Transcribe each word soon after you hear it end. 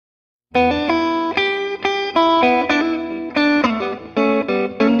If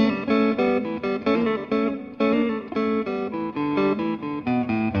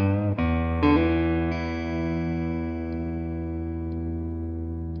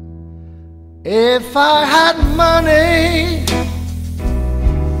I had money,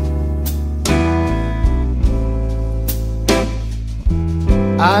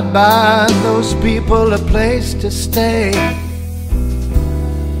 I'd buy those people a place to stay.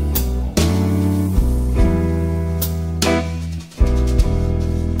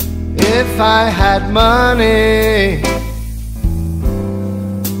 If I had money,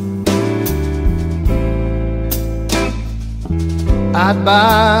 I'd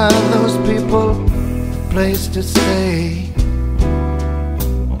buy those people a place to stay.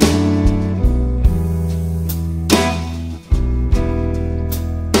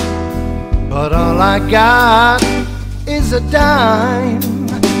 But all I got is a dime,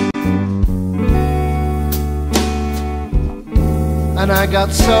 and I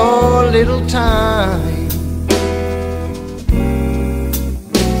got so little time.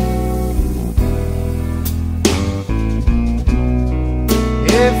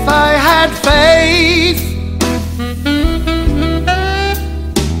 If I had faith,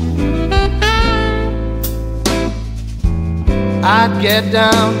 I'd get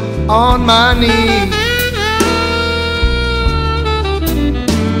down on my knees.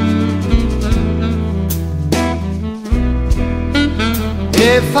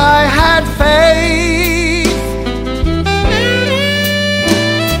 If I had faith,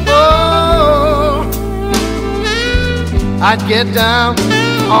 oh, I'd get down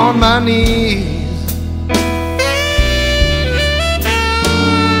on my knees.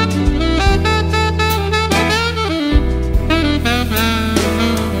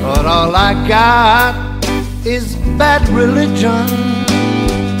 But all I got is bad religion,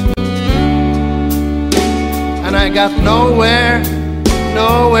 and I got nowhere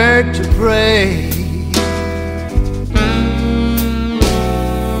to pray.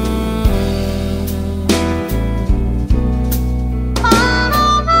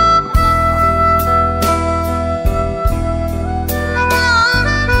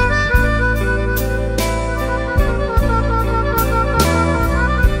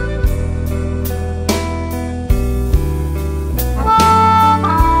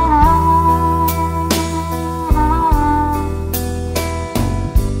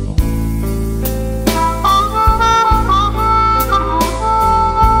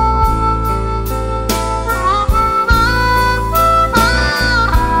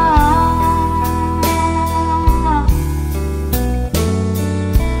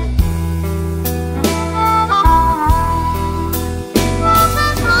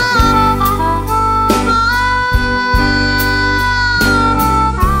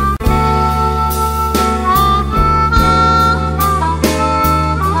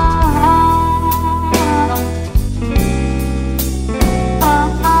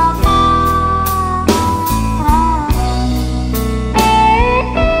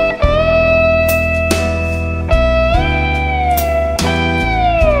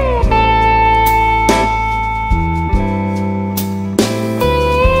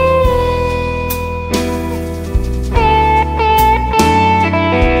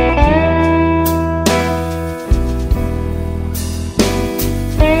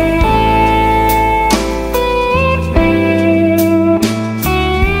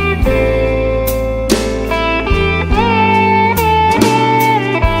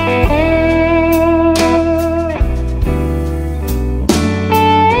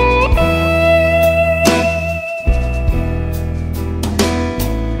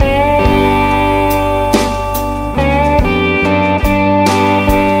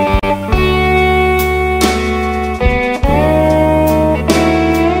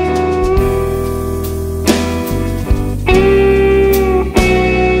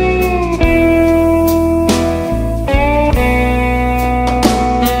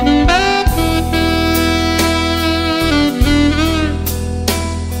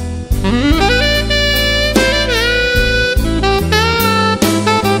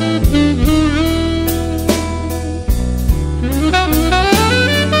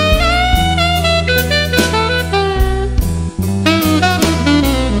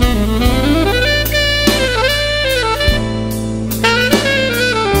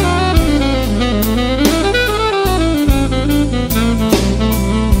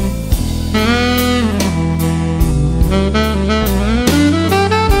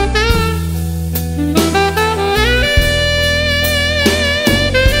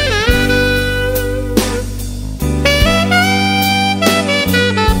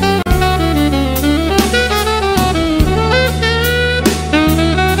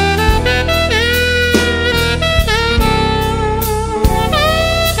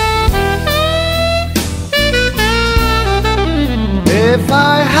 If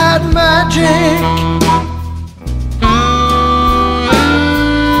I had magic,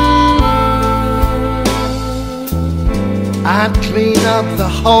 I'd clean up the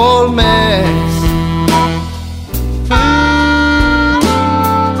whole mess.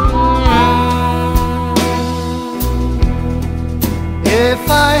 If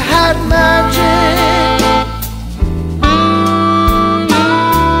I had magic,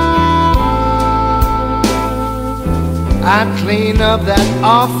 I'd clean up that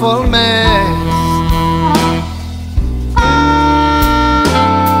awful mess.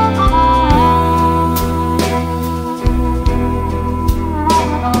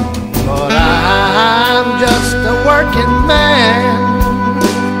 But I'm just a working man,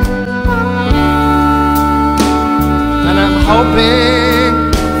 and I'm hoping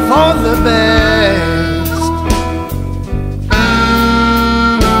for the best.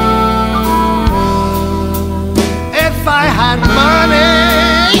 If I had money,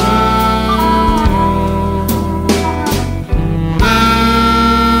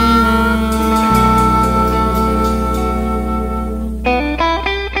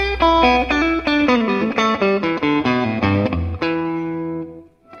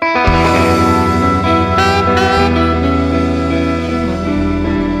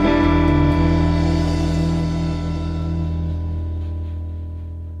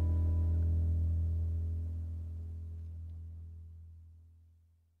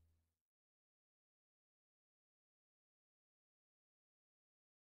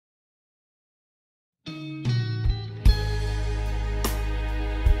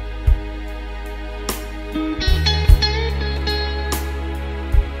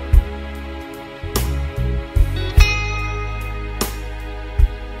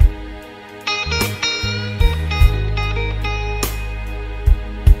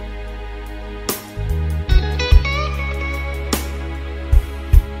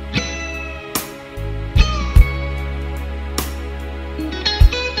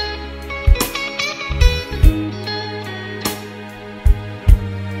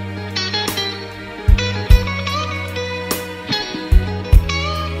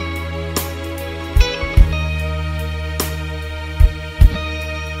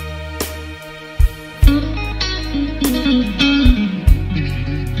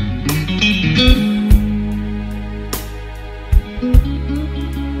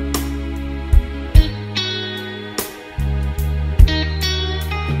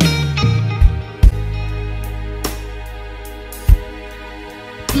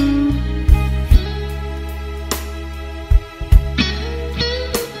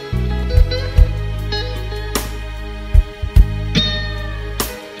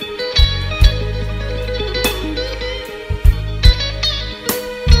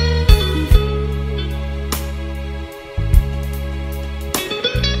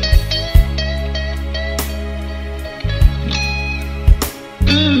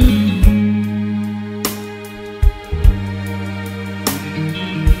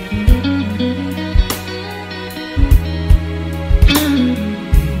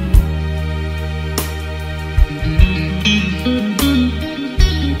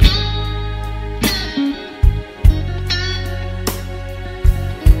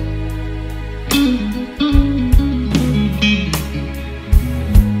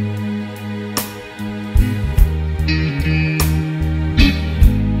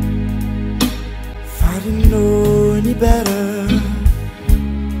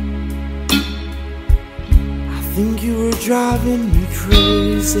 driving me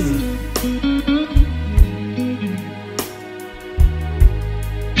crazy.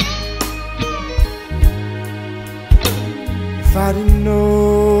 If I didn't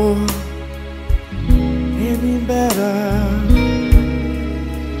know any better,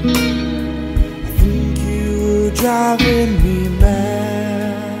 I think you were driving me mad.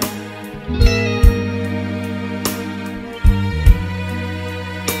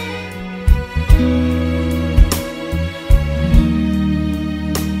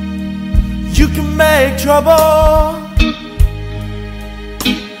 You can make trouble,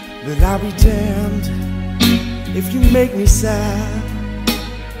 but I'll be damned if you make me sad.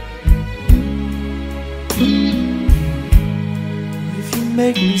 If you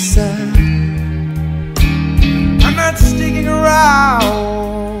make me sad, I'm not sticking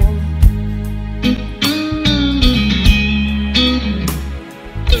around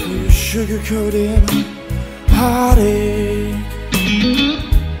for your sugar-coated heartache.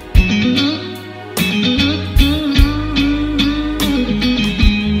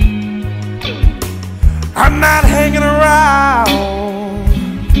 I'm not hanging around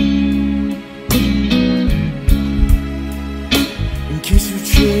and case you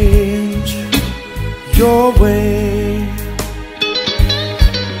change your way.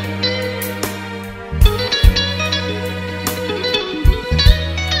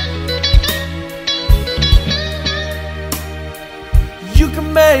 You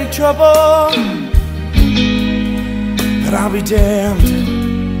can make trouble, but I'll be damned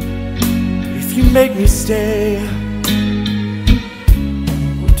if you make me stay.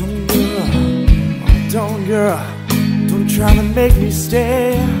 Oh, don't girl, oh, don't girl, don't try to make me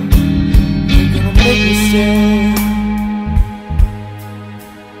stay. You're gonna make me stay.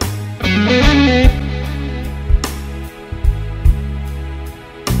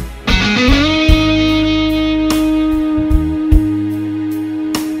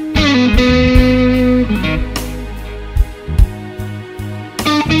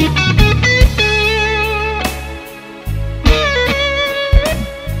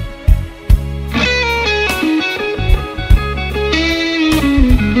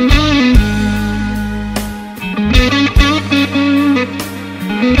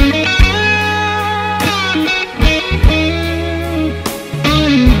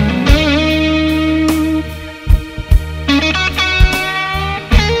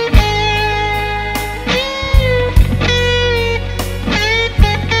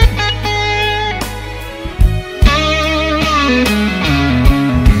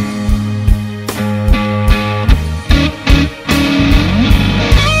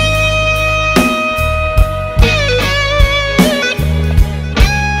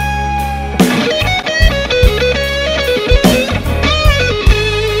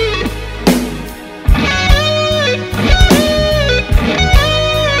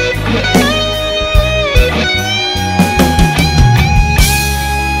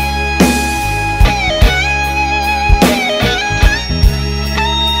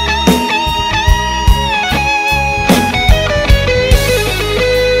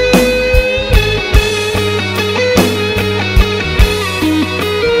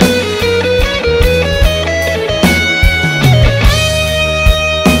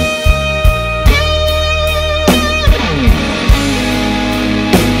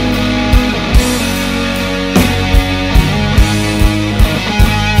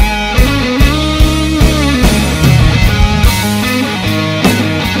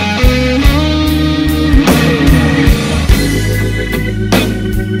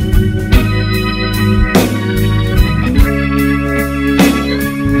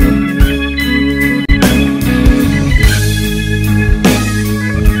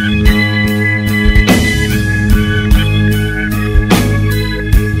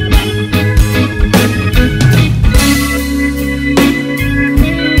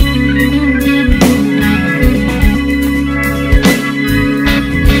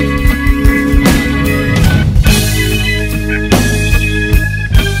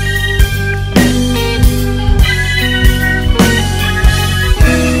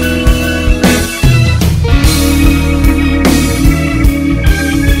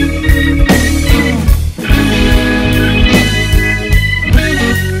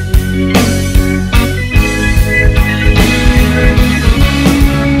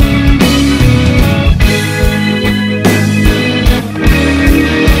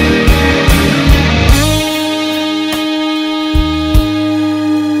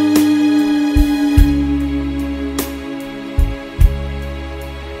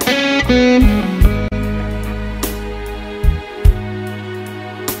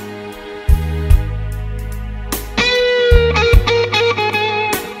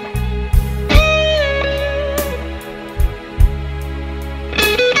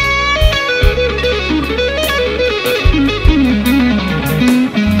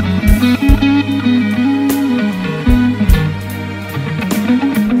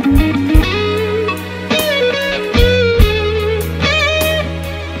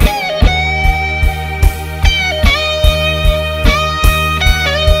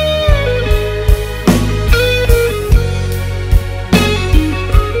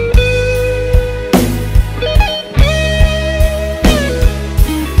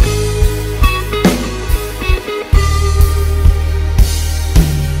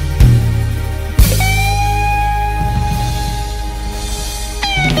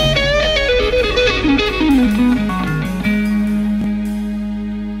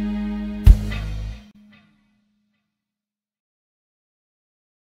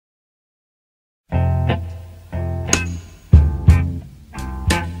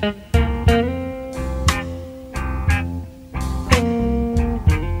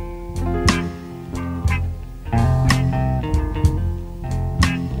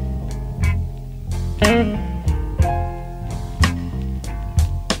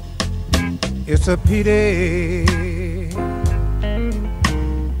 It's a pity.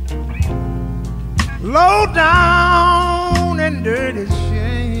 Low down and dirty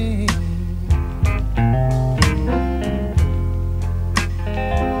shame.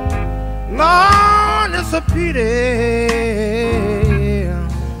 Lord, it's a pity.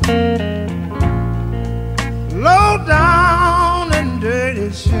 Low down and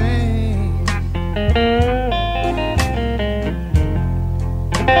dirty shame.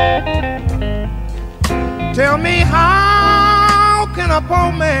 Tell me, how can a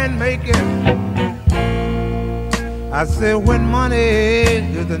poor man make it? I said, when money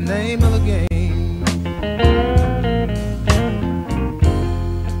is the name of the game.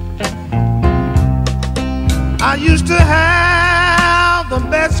 I used to have the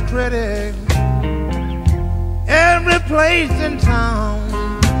best credit every place in town.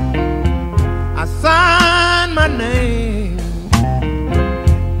 I signed my name,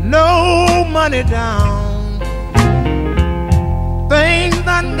 no money down. Things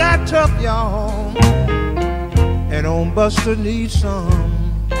done got tough, y'all, and old Buster needs some.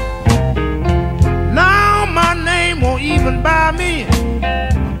 Now my name won't even buy me a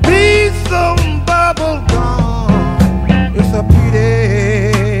piece of bubble gum. It's a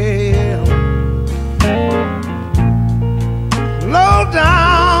pity. Low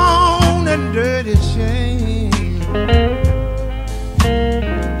down and dirty shame.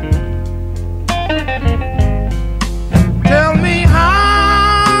 Tell me,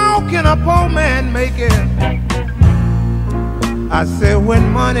 how can a poor man make it? I said,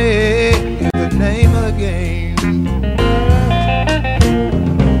 when money is the name of the game.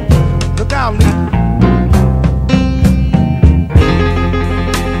 Look out, Lee.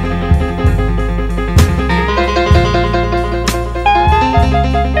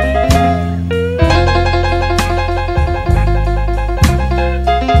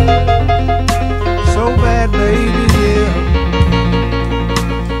 So bad, baby, yeah.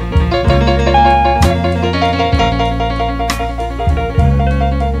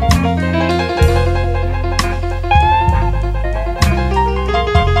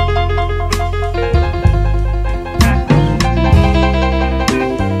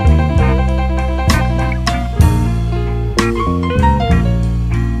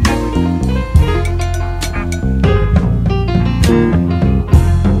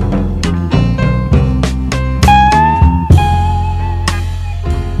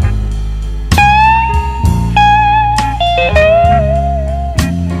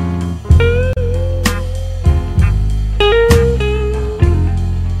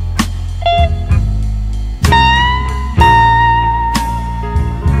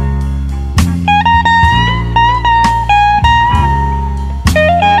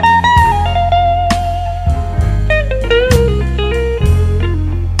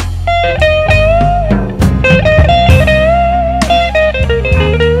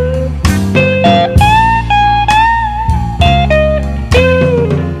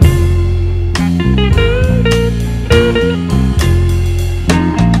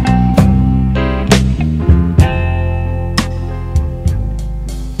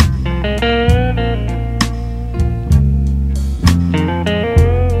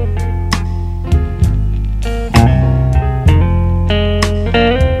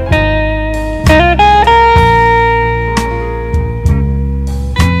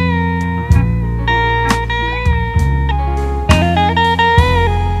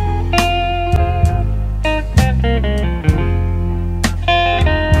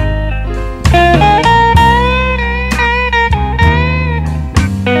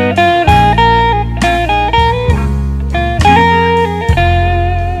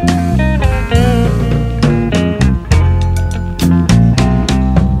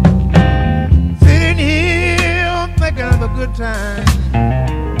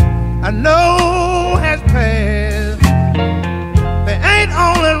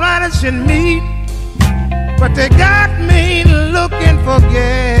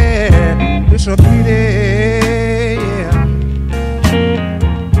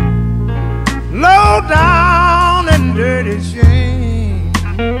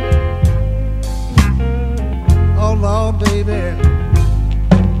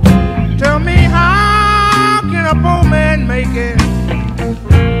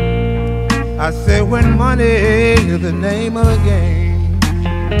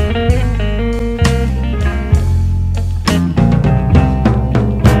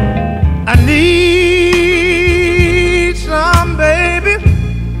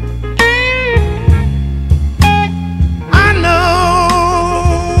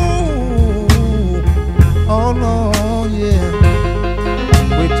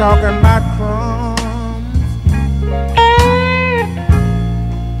 Talking about crumbs.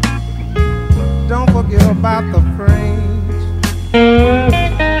 hear about the French.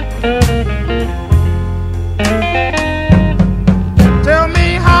 Tell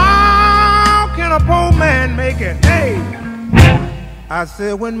me, how can a poor man make it? Hey, I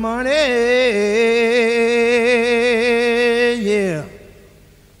said, when money, yeah,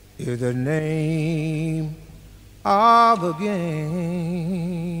 is the name of the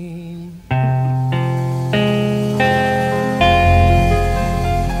game.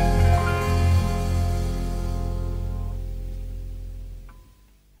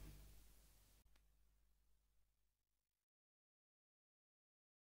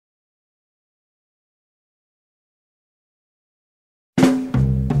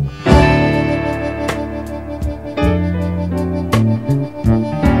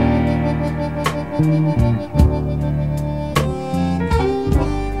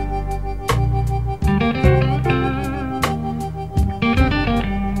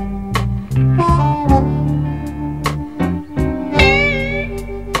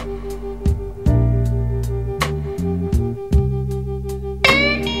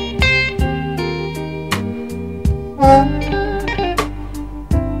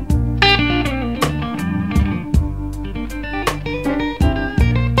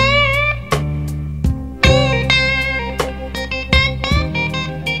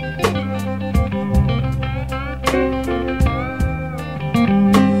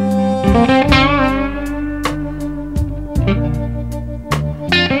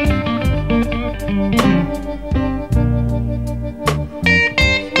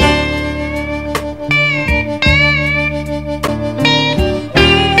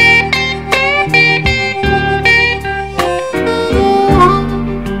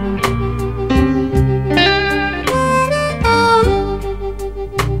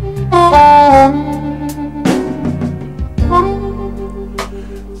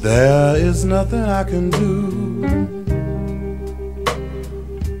 There is nothing I can do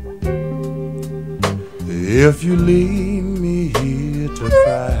if you leave me here to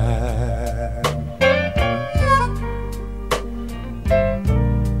cry.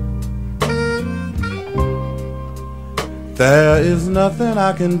 There is nothing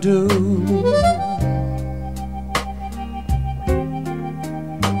I can do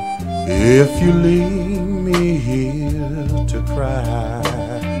if you leave me here to cry.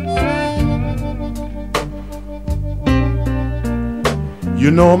 You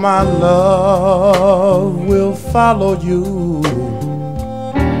know my love will follow you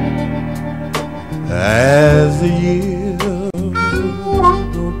as the years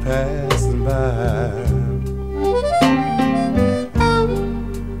go passing by.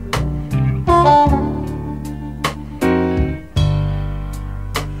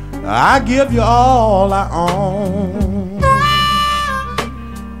 I give you all I own.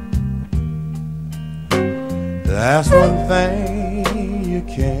 That's one thing you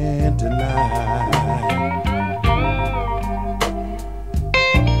can't deny.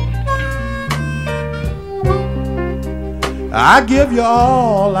 I give you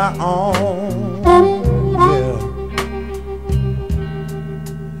all I own, yeah.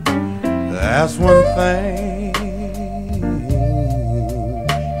 That's one thing you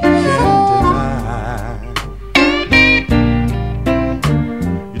can't deny.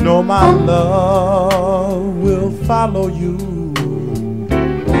 You know my love will follow you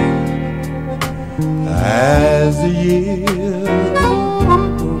as the years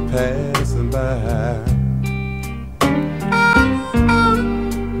go passing by.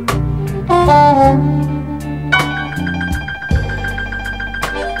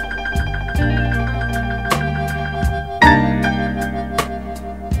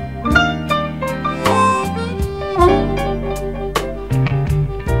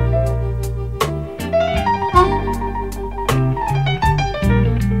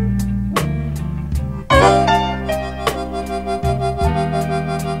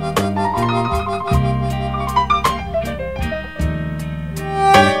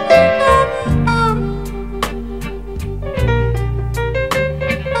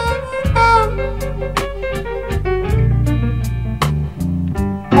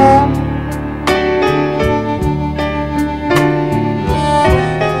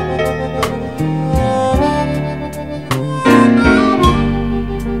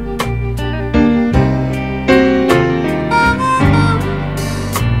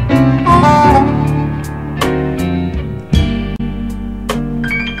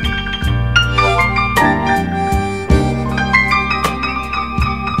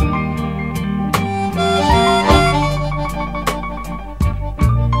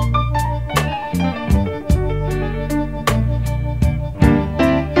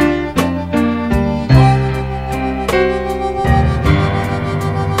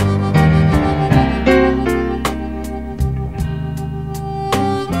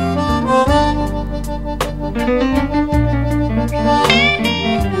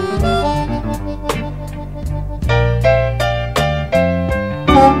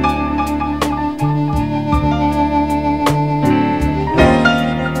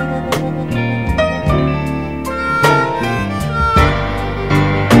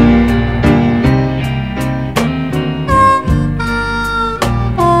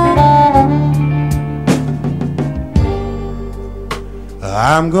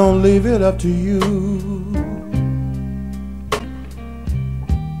 I'm gonna leave it up to you.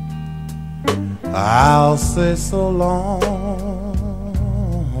 I'll say so long,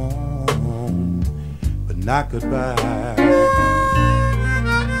 but not goodbye.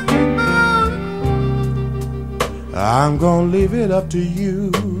 I'm gonna leave it up to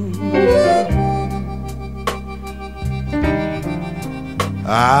you.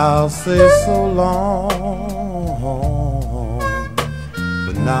 I'll say so long,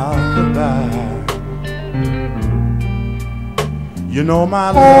 but not goodbye. You know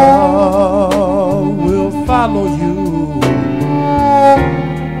my love will follow you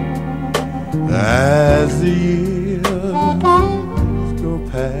as the years go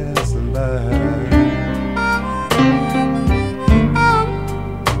passing by.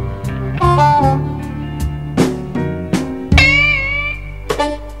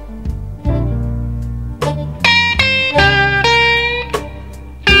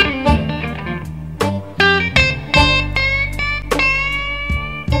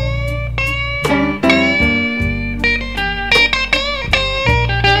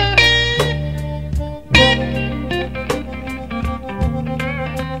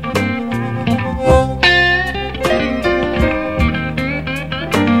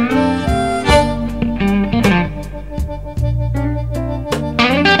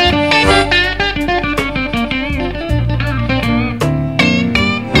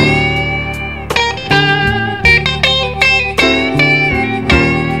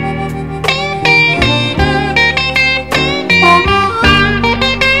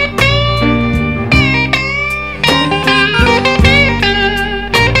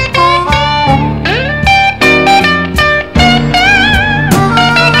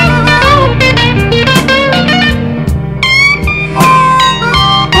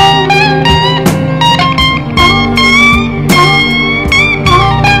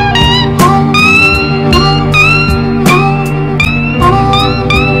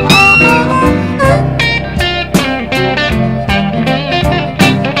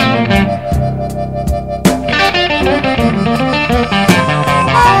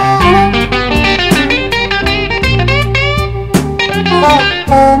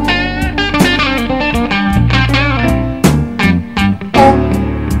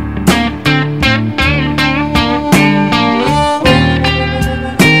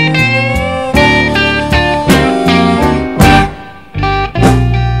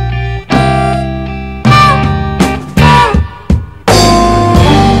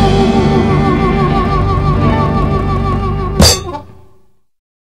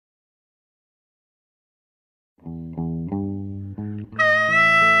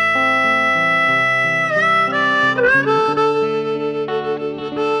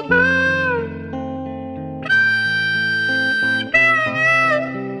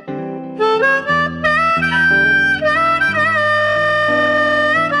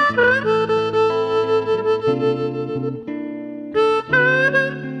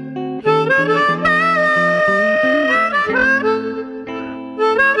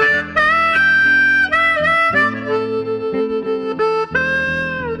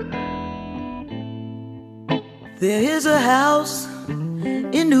 There is a house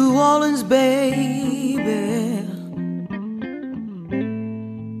in New Orleans, baby,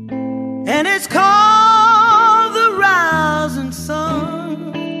 and it's called the Rising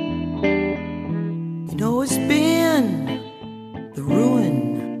Sun. You know it's been the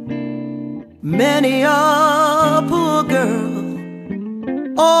ruin many a poor girl.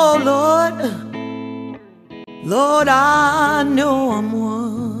 Oh Lord, Lord, I know I'm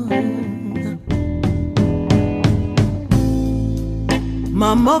one.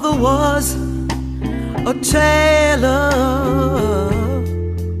 My mother was a tailor.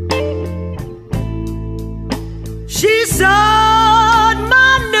 She sewed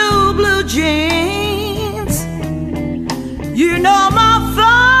my new blue jeans. You know my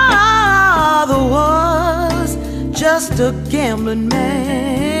father was just a gambling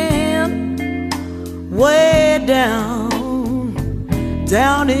man, way down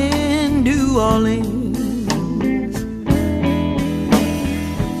in New Orleans.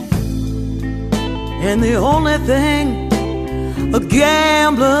 And the only thing a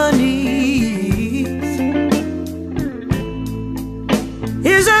gambler needs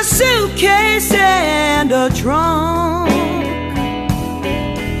is a suitcase and a trunk.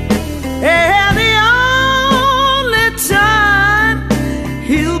 And the only time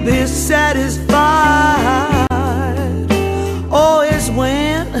he'll be satisfied, oh, is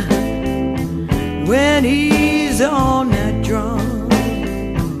when he's on that drum.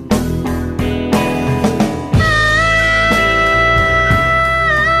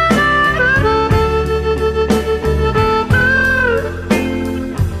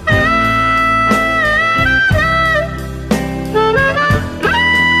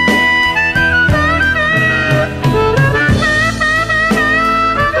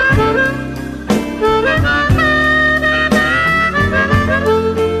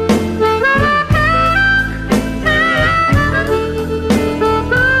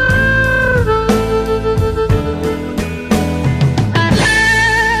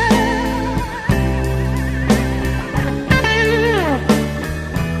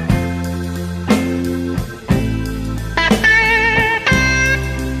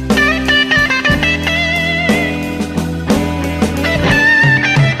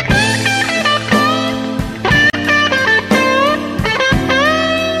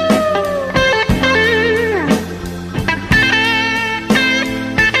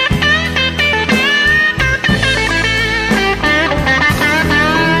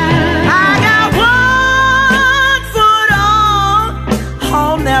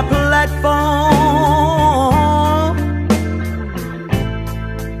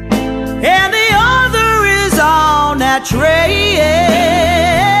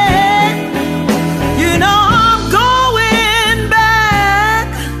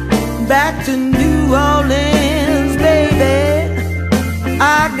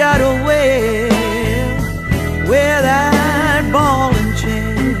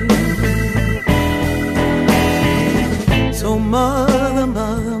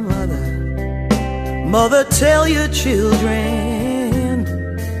 Mother, tell your children,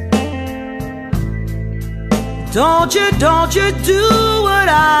 don't you do what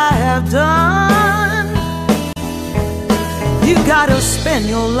I have done. You gotta spend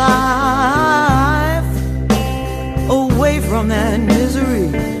your life away from that misery.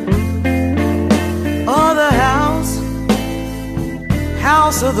 Oh, the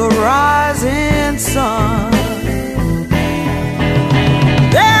house of the rising sun.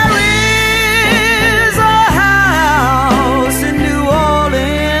 There is a house in New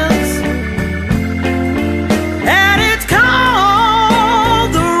Orleans, and it's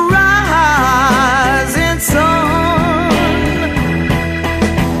called the Rising Sun.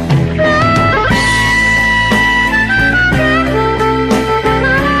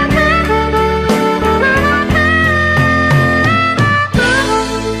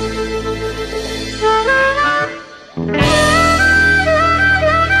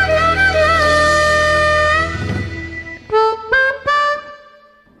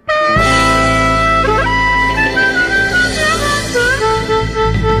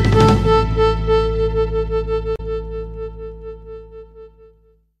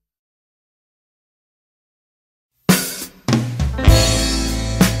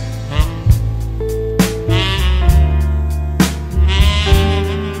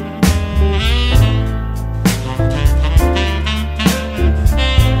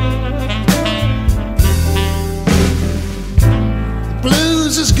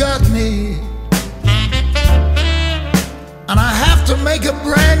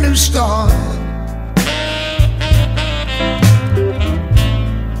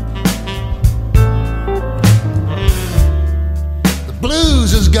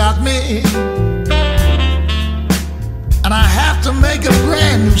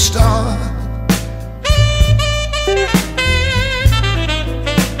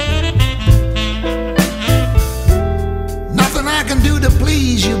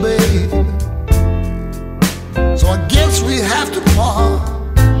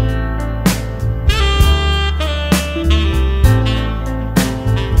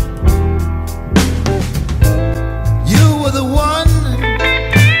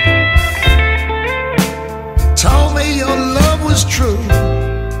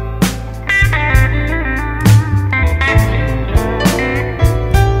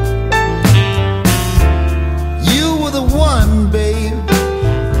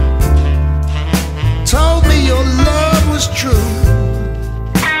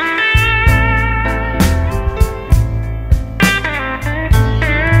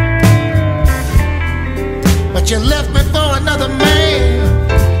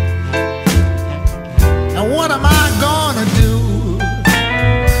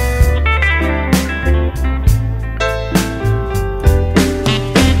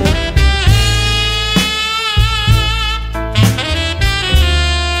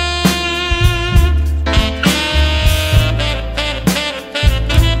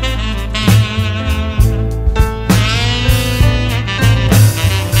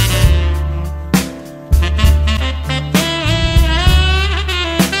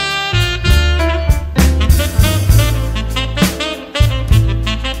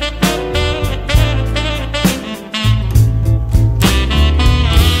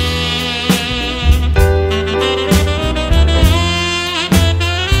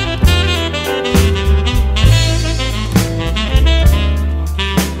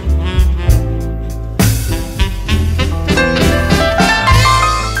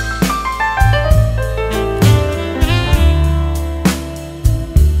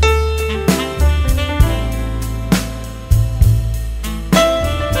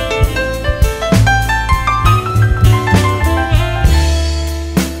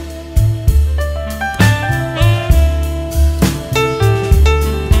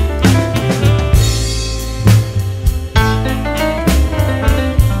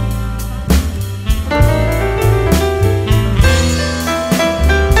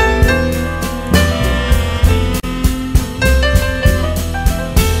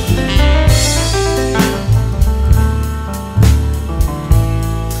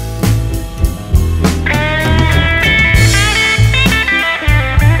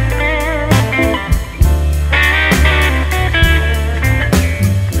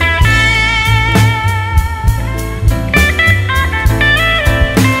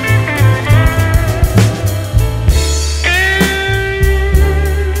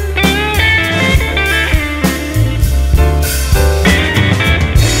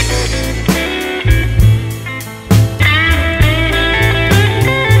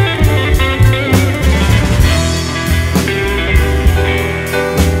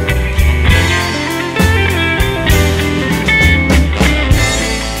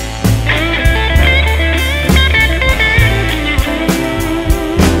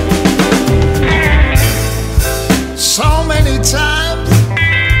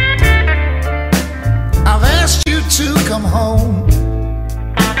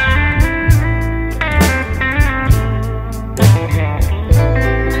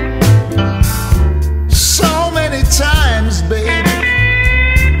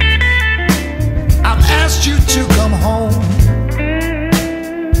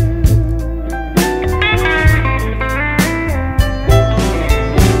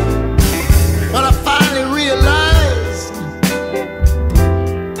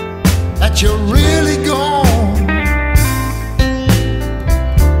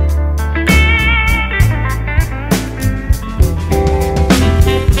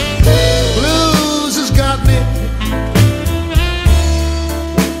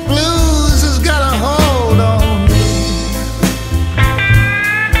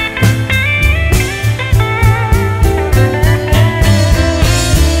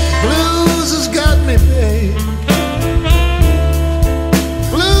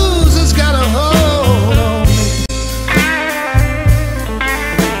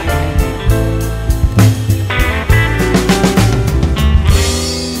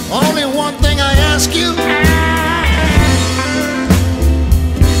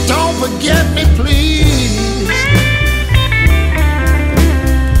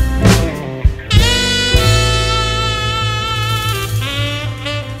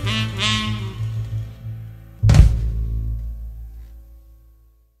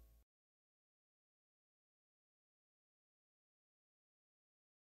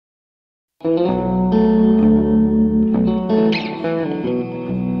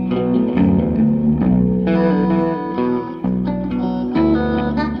 I'm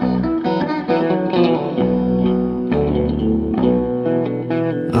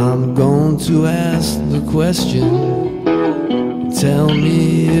going to ask the question. Tell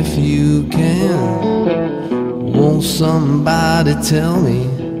me if you can. Won't somebody tell me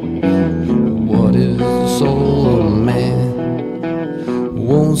what is the soul of man?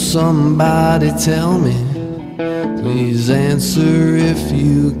 Won't somebody tell me? Please answer if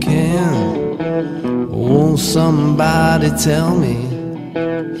you can. Won't somebody tell me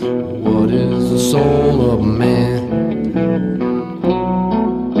what is the soul of man?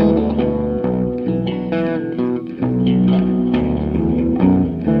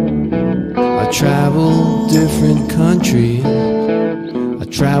 I traveled different countries. I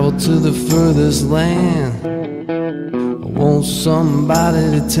traveled to the furthest land. I want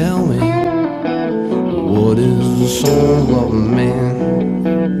somebody to tell me what is the soul of a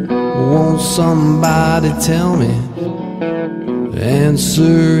man. I want somebody to tell me.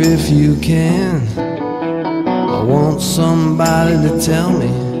 Answer if you can. I want somebody to tell me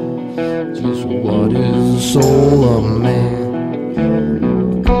just what is the soul of a man.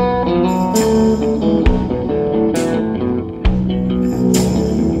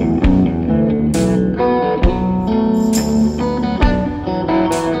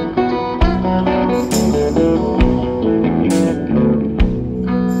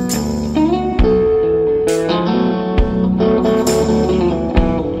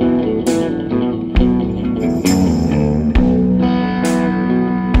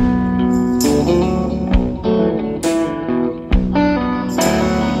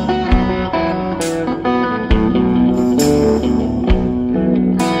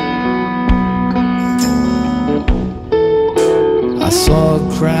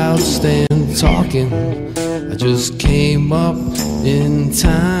 I just came up in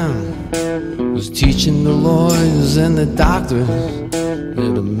time. Was teaching the lawyers and the doctors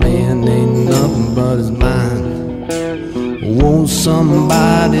that a man ain't nothing but his mind. Won't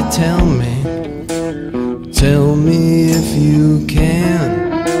somebody tell me? Tell me if you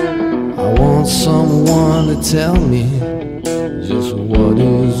can. I want someone to tell me just what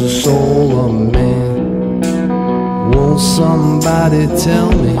is the soul of a man. Won't somebody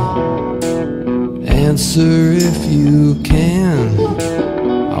tell me? Answer if you can.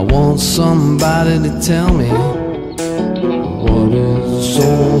 I want somebody to tell me what is the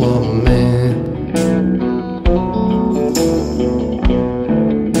soul of a man.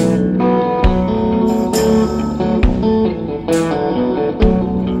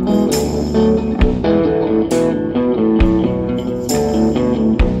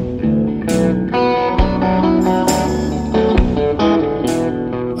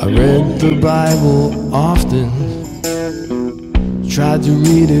 I read the Bible often, tried to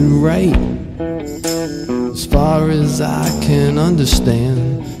read it right. As far as I can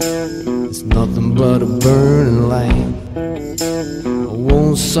understand, it's nothing but a burning light.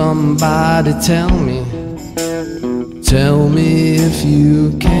 Won't somebody tell me? Tell me if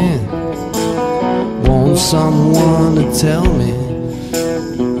you can. Want someone to tell me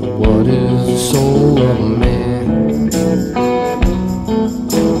what is the soul of a man?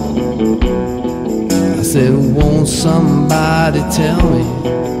 I said, won't somebody tell me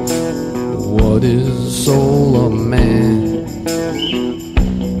what is the soul of a man?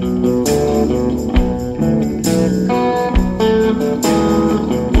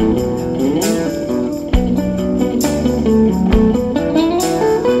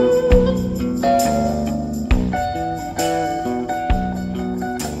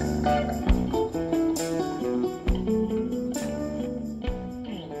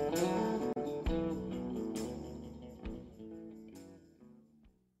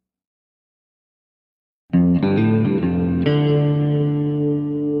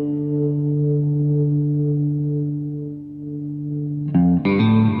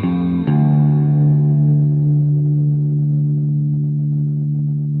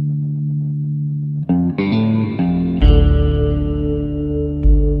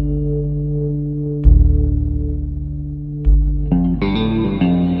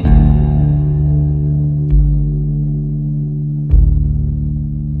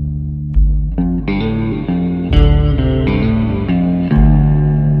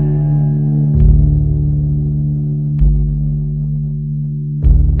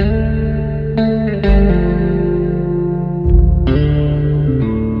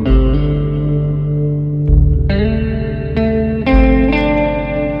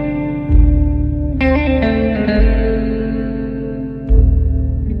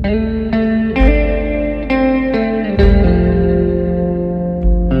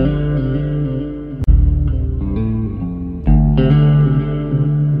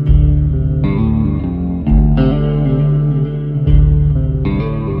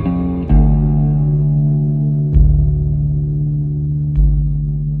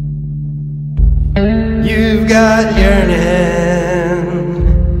 got yearning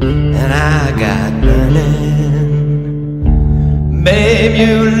and I got burning. Babe,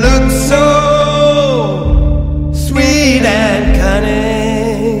 you look so sweet and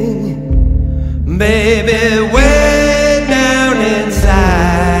cunning. Baby, way down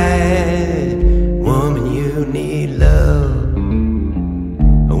inside, woman, you need love.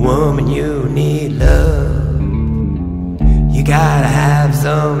 A woman, you need love. You gotta have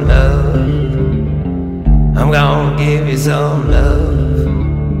some love. I'm gonna give you some love.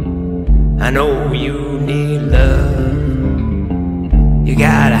 I know you need love. You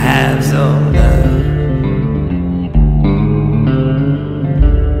gotta have some love.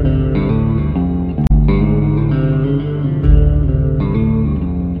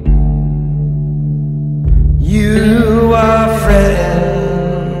 You are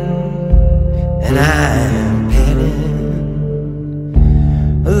fretting and I'm petting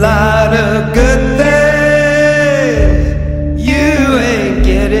a lot of good things you ain't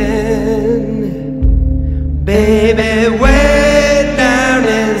getting. Baby, way down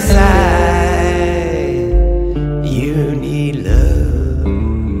inside, you need love.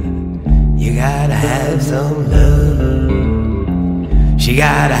 You gotta have some love. She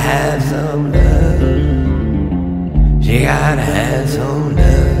gotta have some love. She gotta have some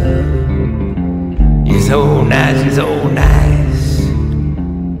love. You're so nice, you're so nice.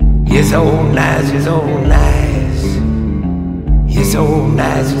 You're so nice, you're so nice. You're so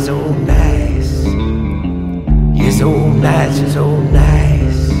nice, you're so nice. You're so nice, you're so nice.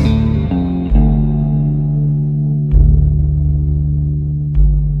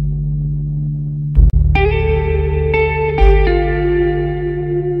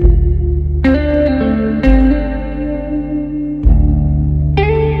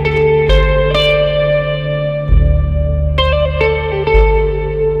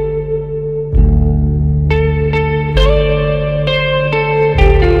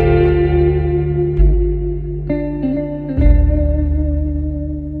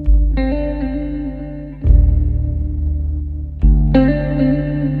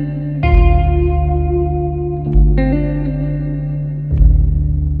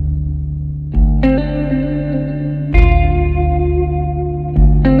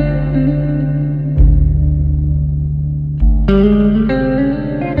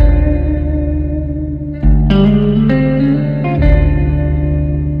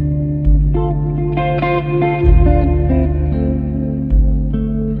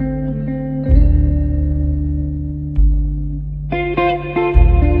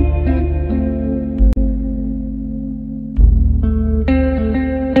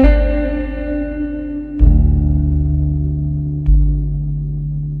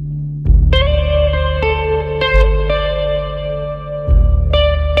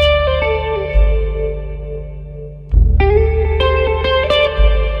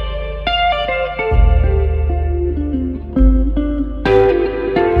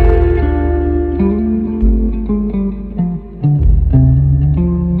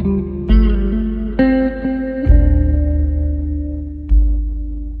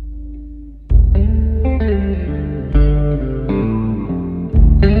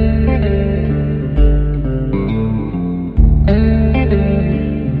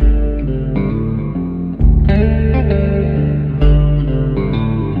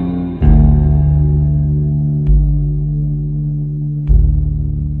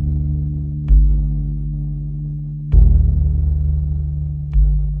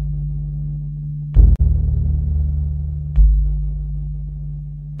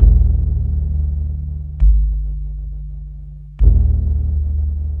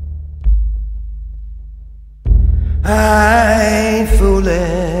 I ain't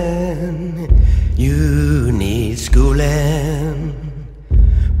fooling, you need schooling.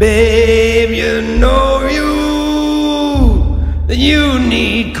 Babe, you know you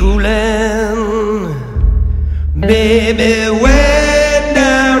need cooling. Baby, way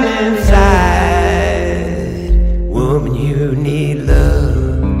down inside, woman, you need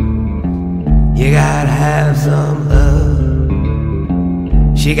love. You gotta have some love.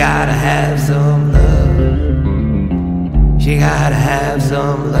 She gotta have some love. She gotta have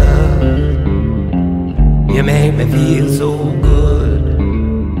some love. You make me feel so good.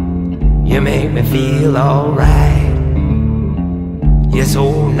 You make me feel alright. You're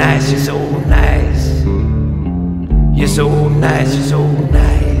so nice, you're so nice. You're so nice, you're so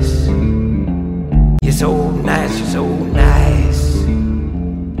nice. You're so nice, you're so nice.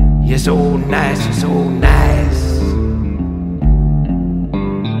 You're so nice, you're so nice.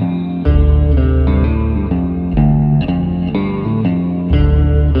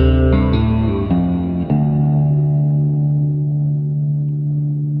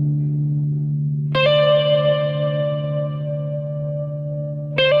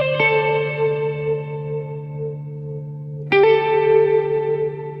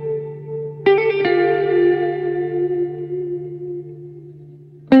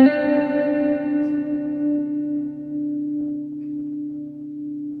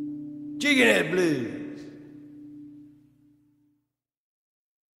 blues.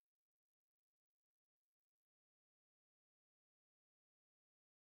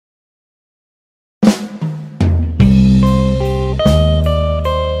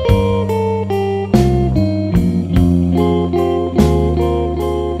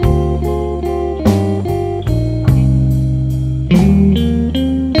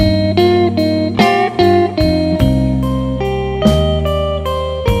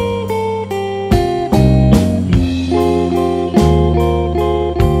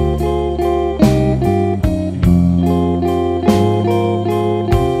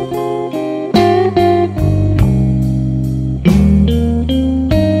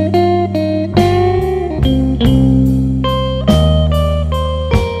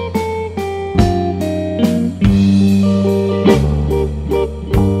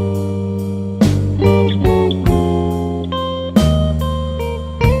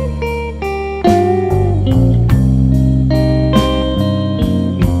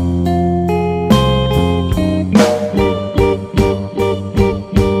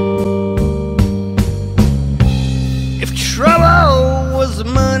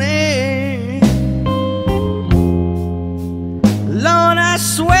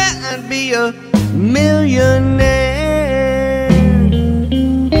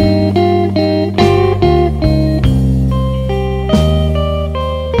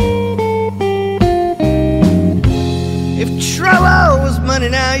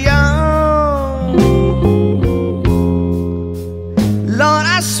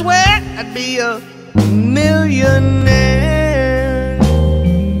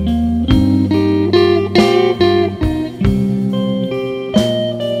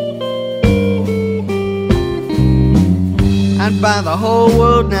 By the whole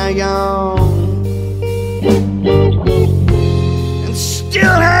world now, y'all, and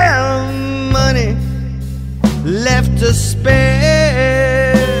still have money left to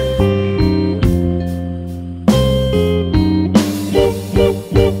spare.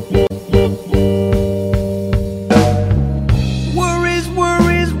 Worries,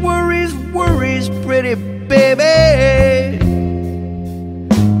 worries, worries, worries, pretty baby.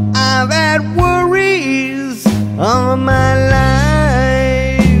 I've had worries all my life.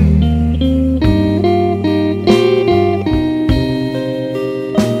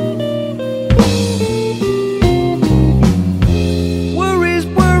 Worries,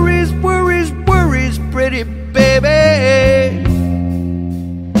 worries, worries, worries, pretty baby.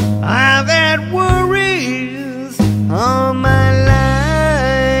 I've had worries all my life.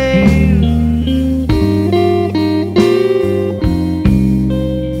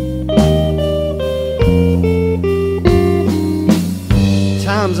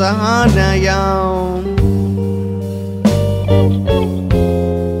 Times are hard now, y'all.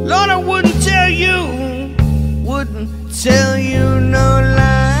 Lord, I wouldn't tell you no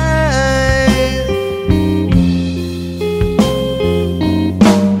lies.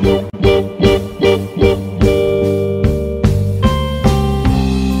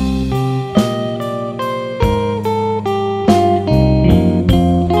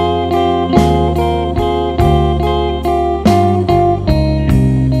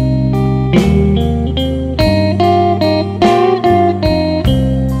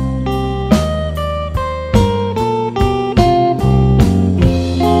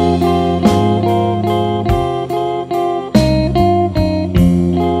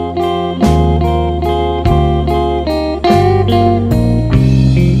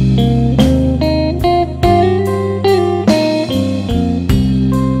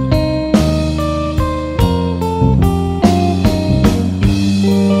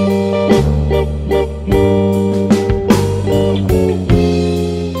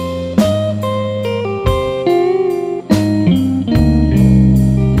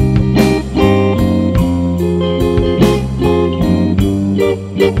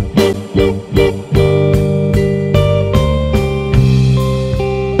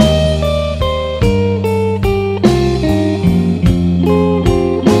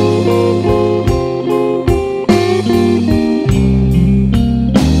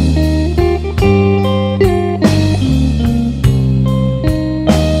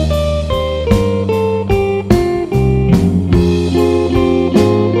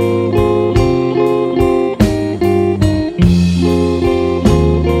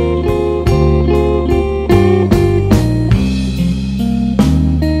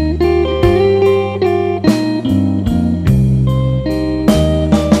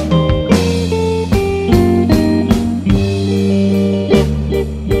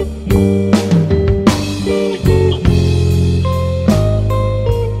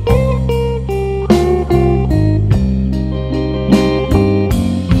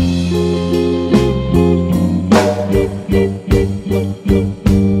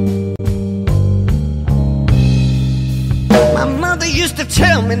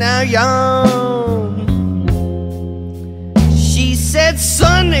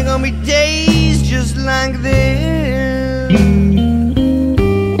 son, there gonna be days just like this.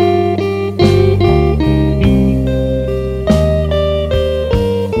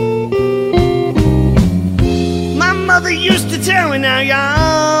 My mother used to tell me now,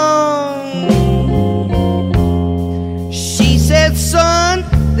 y'all. She said, son,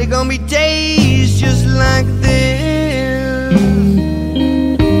 there gonna be days just like this.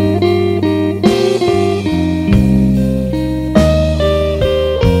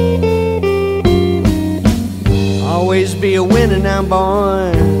 Always be a winner now,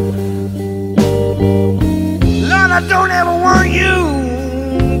 boy. Lord, I don't ever want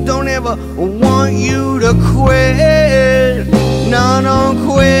you, don't ever want you to quit. No, don't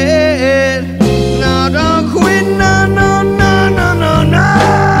quit. No, don't quit. No, no, no, no, no, no.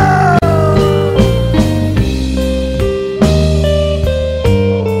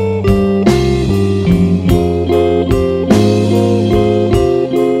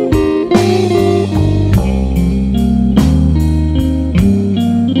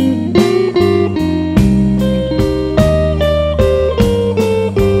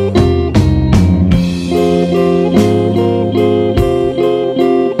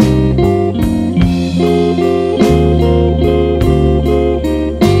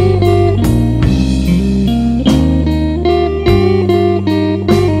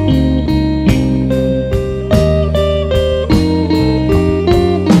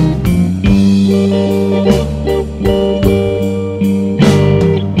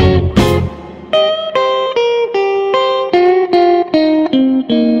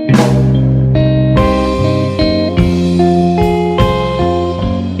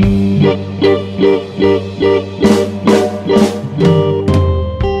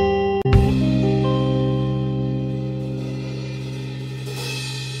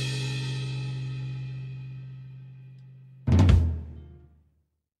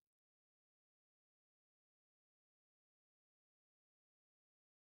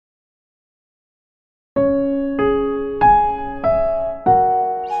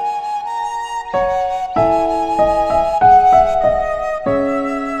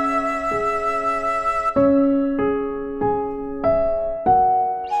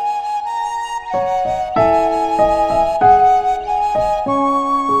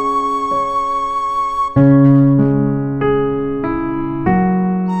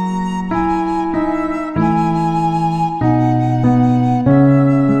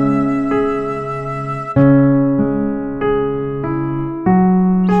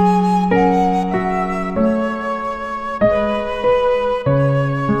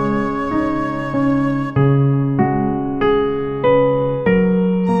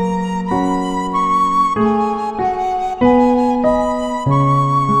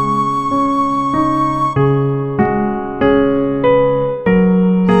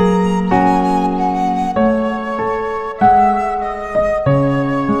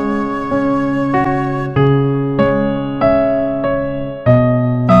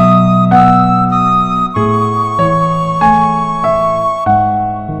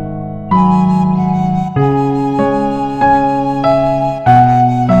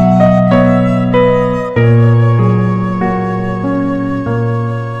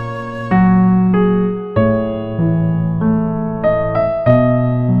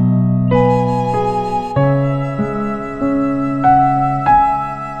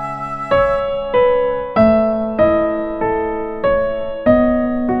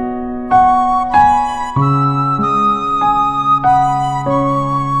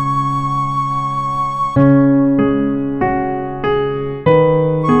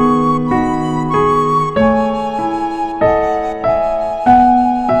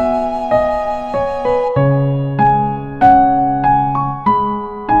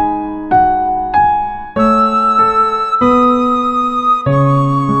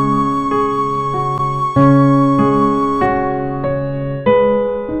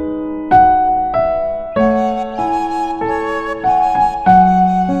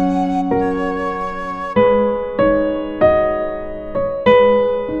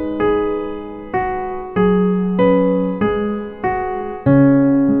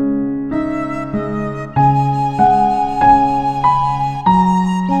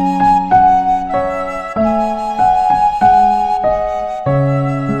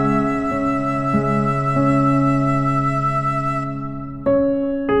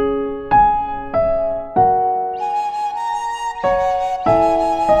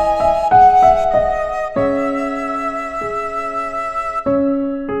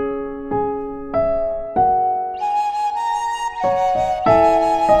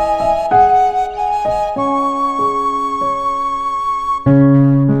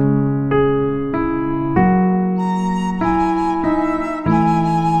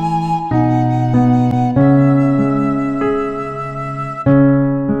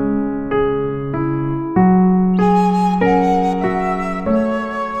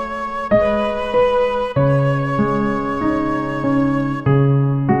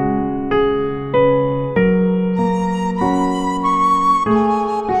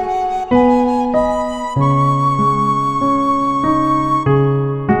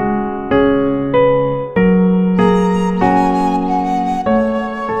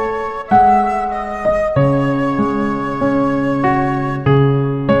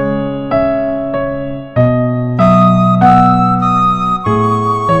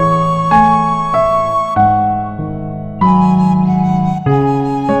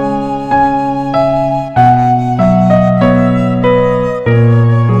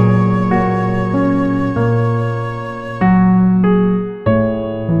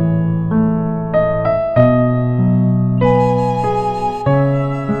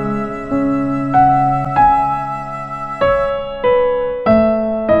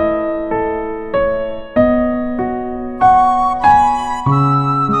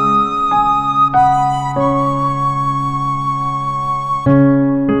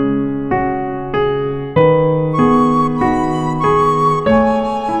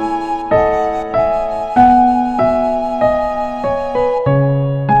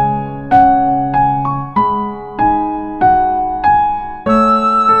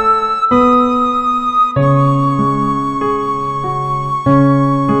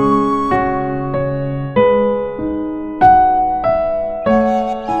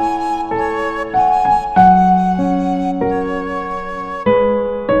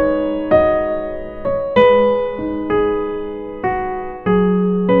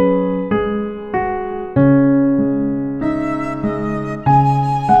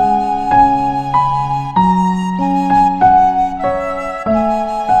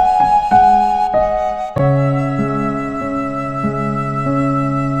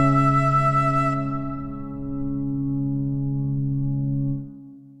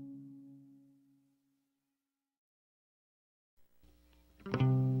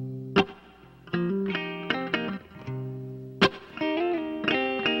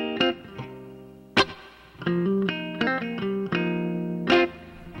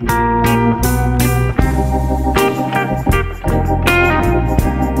 I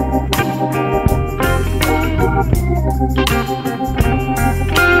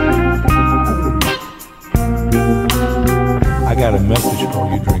got a message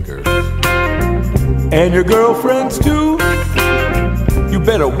for you drinkers. And your girlfriends too. You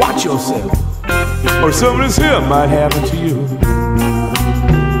better watch yourself, or some of this here might happen to you.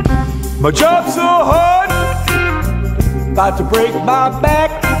 My job's so hard, about to break my back,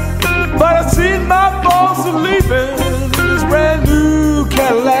 but I seen my boss leaving in this brand new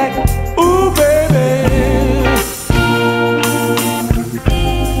Cadillac. Ooh, baby,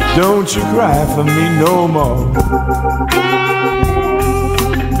 don't you cry for me no more,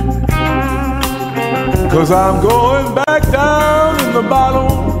 'cause I'm going back down in the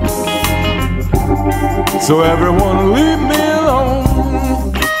bottle, so everyone leave me alone.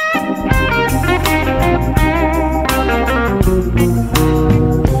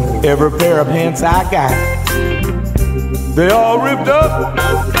 Every pair of pants I got, they all ripped up.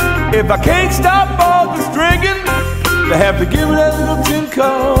 If I can't stop all this drinking, they have to give me that little tin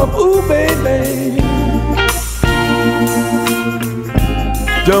cup. Ooh, baby,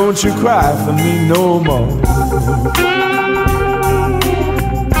 don't you cry for me no more,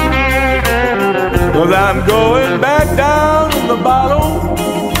 'cause I'm going back down in the bottle,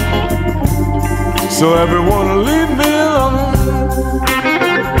 so everyone will leave me alone.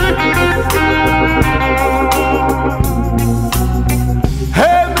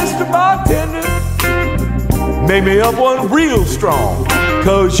 Hey, Mr. Bartender, make me up one real strong,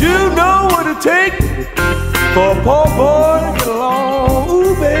 'cause you know what it takes for a poor boy to get along.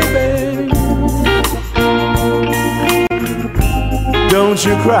 Ooh, baby, don't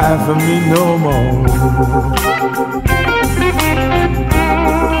you cry for me no more,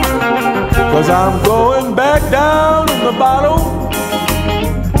 'cause I'm going back down in the bottle,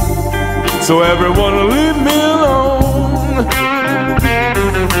 so everyone will leave me alone.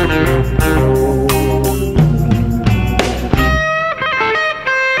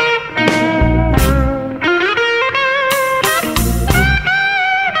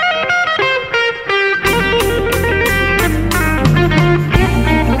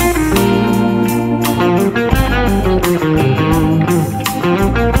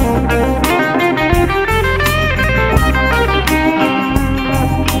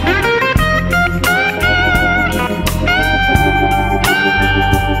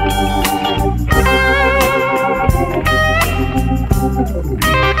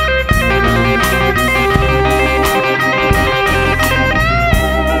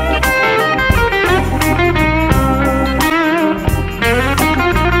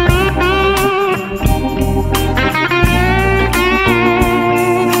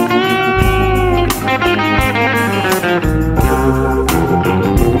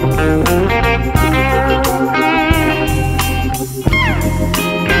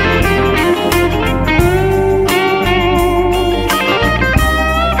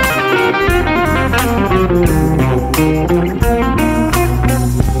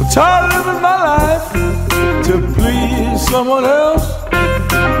 Someone else,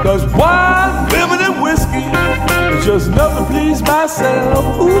 'cause wine, women, and whiskey is just enough to please myself.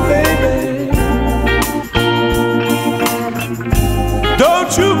 Ooh, baby,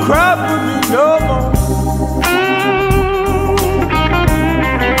 don't you cry for me no more,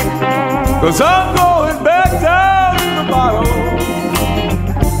 'cause I'm going back down in the bottle,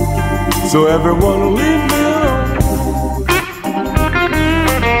 so everyone will leave me alone.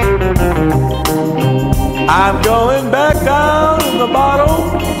 I'm going back down in the bottle,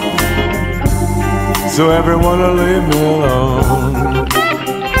 so everyone will leave me alone.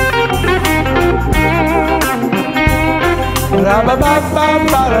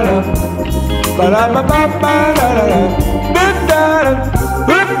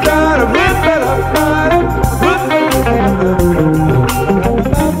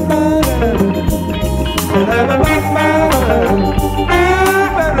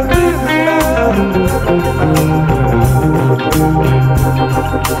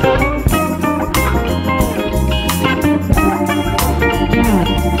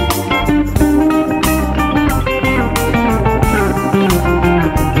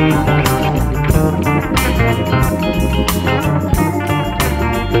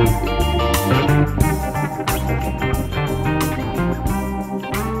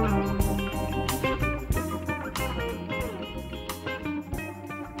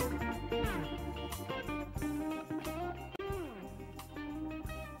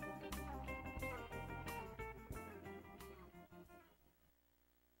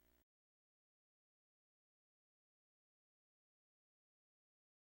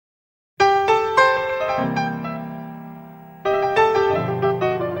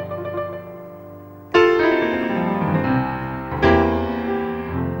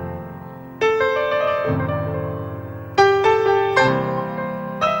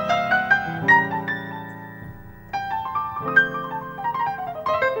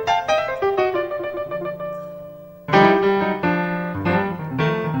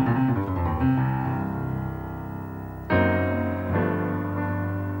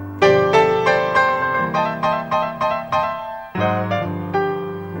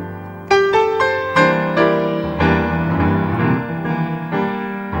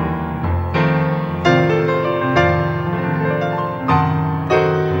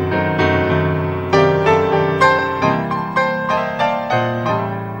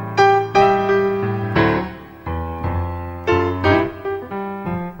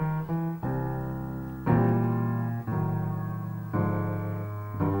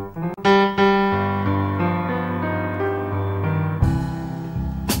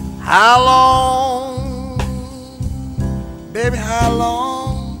 How long, baby, how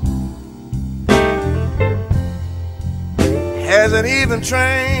long has an evening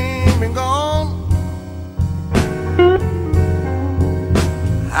train been gone?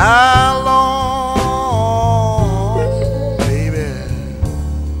 How long, baby,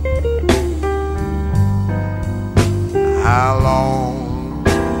 how long?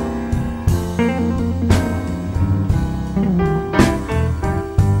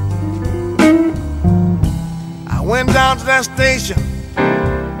 Went down to that station,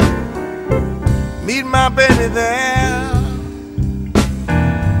 meet my baby there.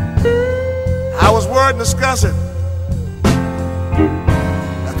 I was worried and discussing,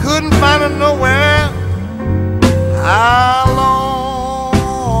 I couldn't find her nowhere. How long,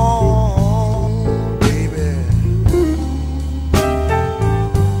 baby?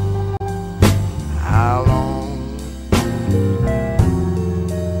 How long?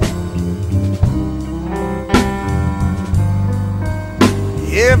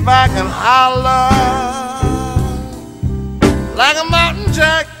 If I can holler like a mountain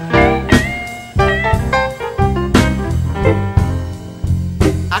jack,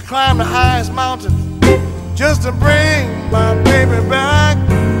 I climb the highest mountain just to bring my baby back.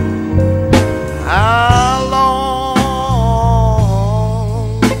 How long,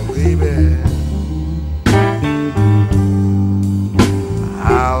 baby?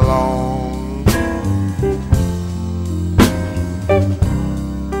 How long?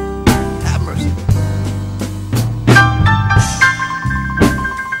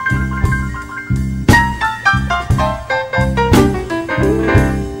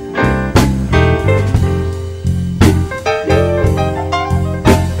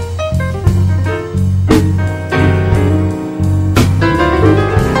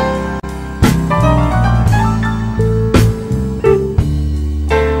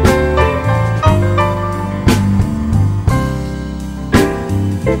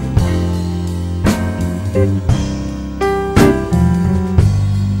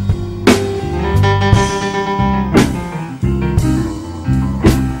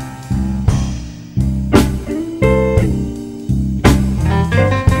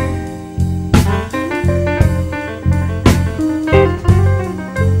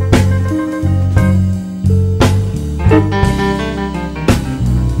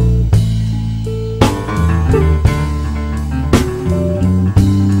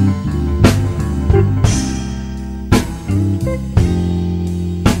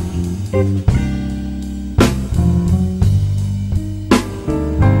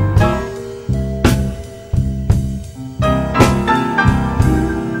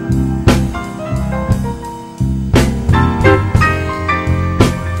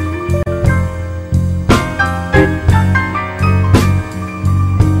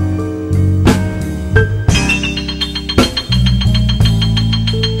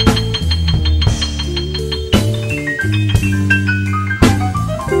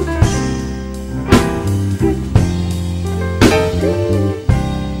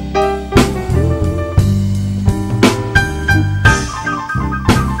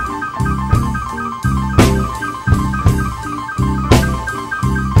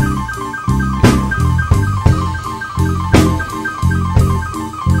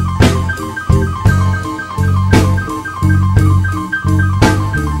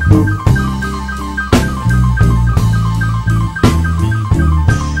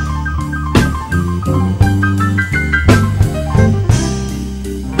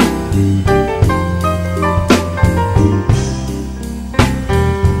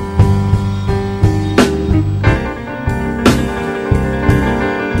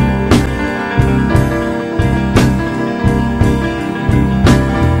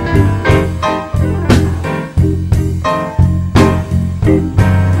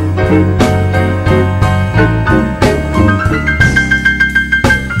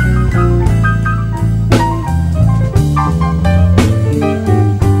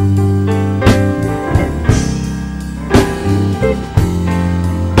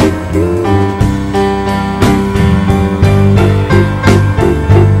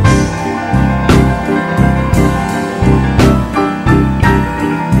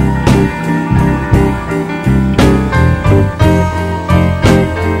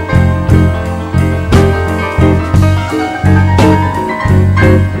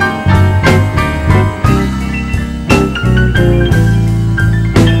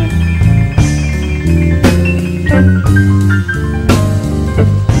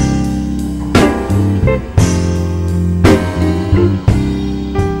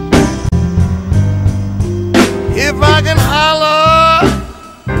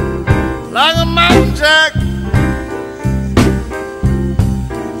 Jack.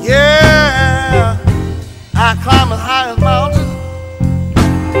 Yeah, I climb as high as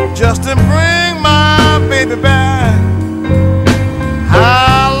mountains just to bring my baby back.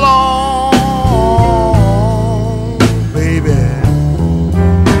 How long, baby?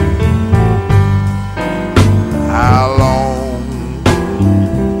 How long?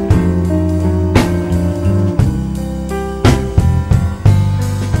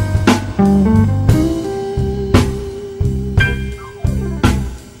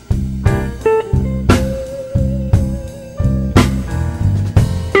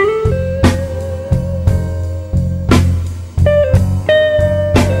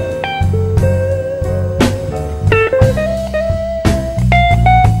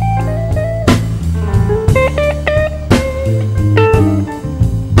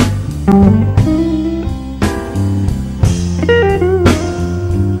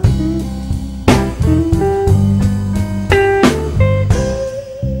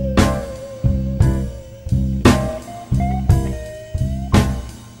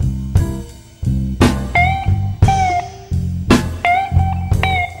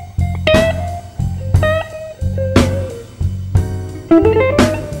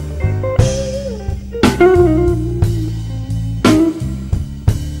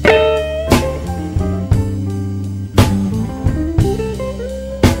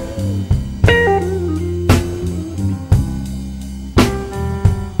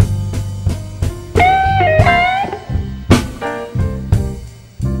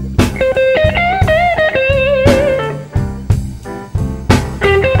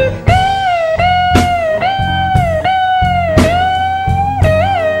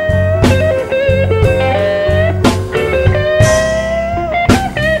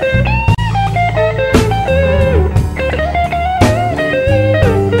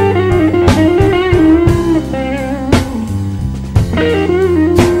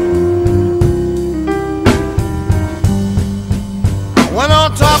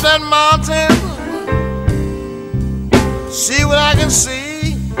 See what I can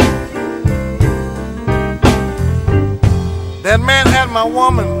see. That man had my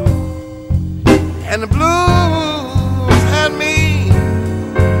woman, and the blues had me.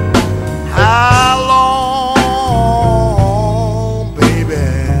 How long, baby?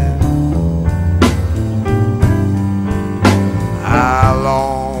 How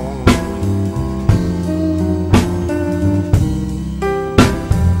long?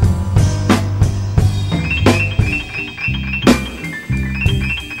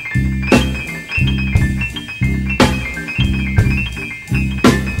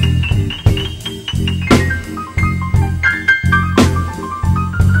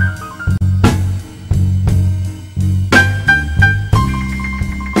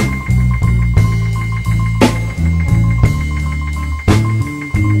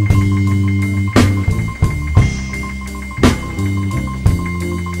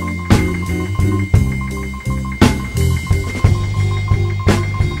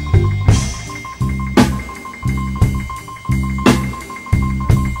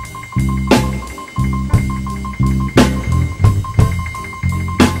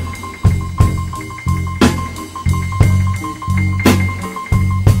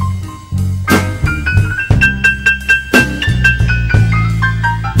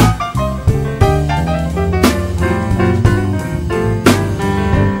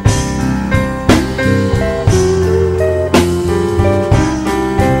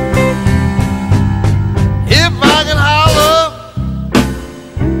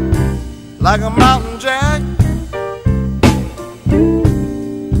 Like a mountain jack.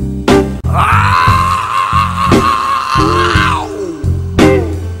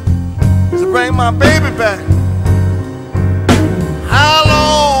 To bring my baby back. How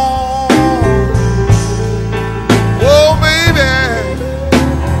long? Oh, baby.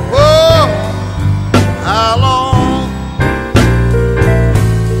 Oh, how long?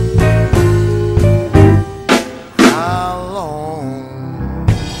 How long?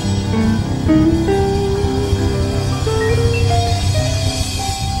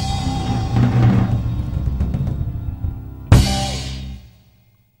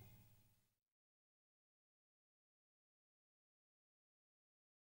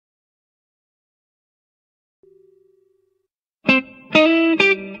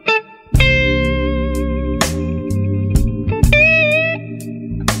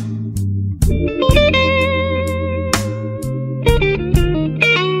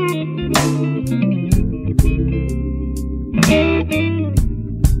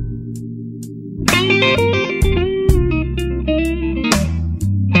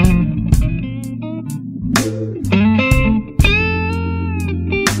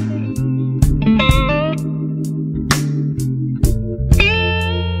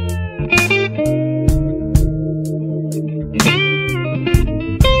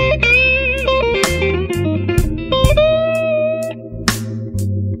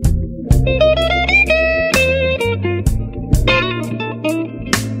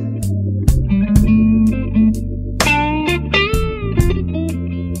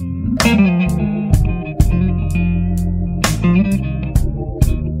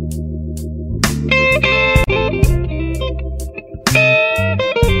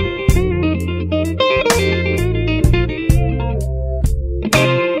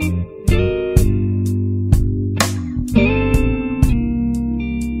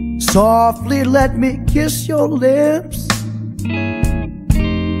 Softly let me kiss your lips,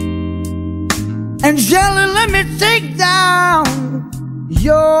 and gently let me take down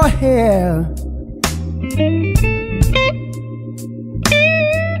your hair.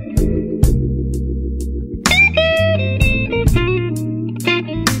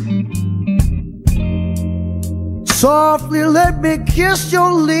 Softly let me kiss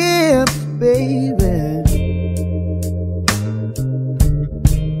your lips, baby,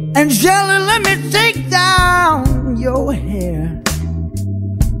 and gently let me take down your hair.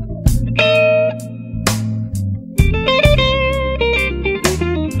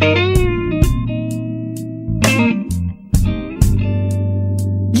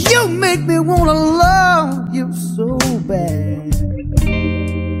 You make me wanna love you so bad,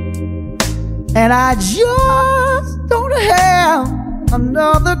 and I just don't have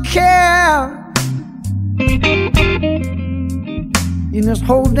another care in this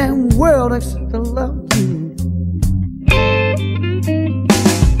whole damn world except to love you.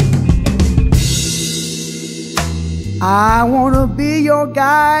 I wanna be your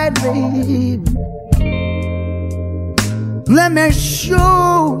guide, baby. Let me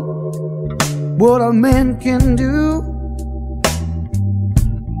show what a man can do.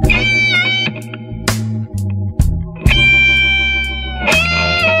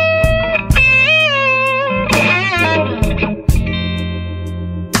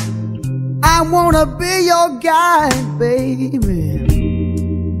 I wanna be your guide, baby.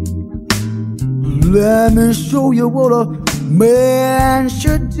 Let me show you what a man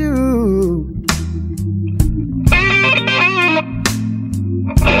should do.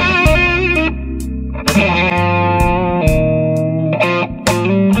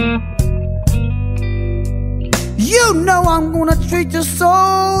 You know I'm gonna treat you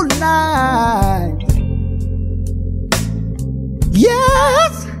so nice.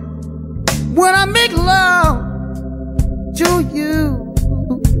 Yes, when I make love to you,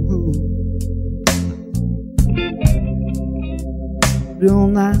 real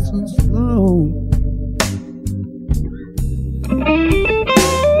nice and slow.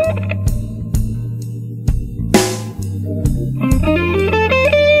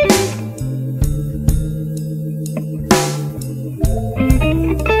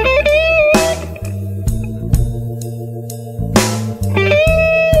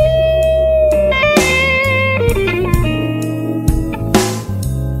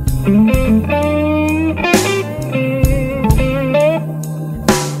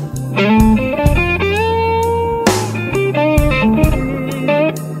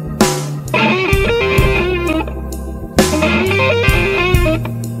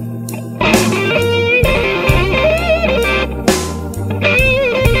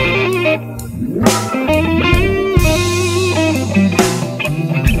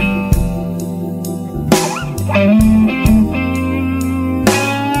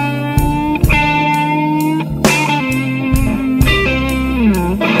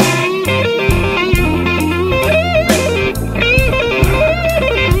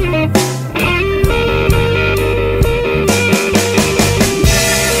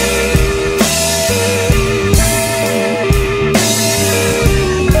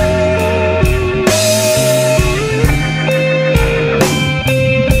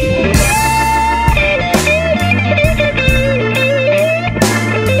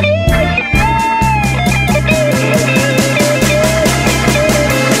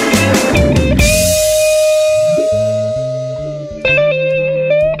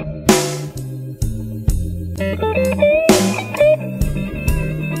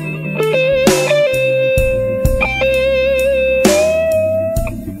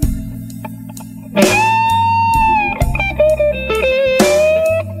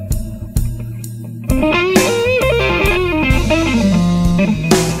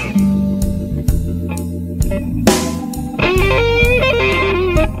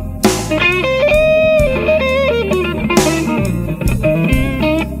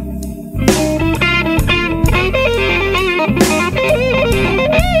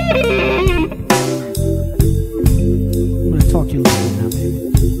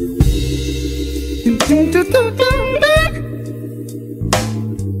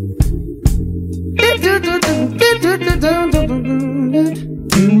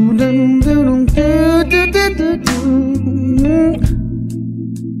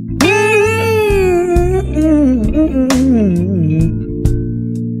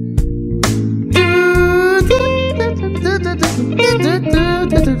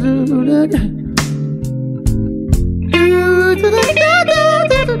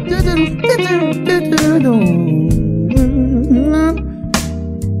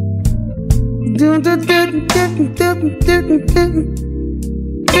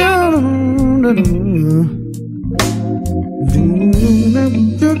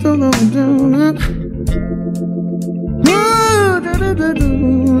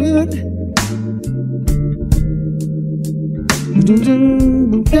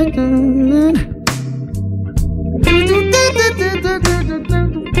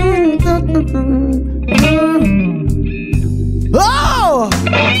 Oh!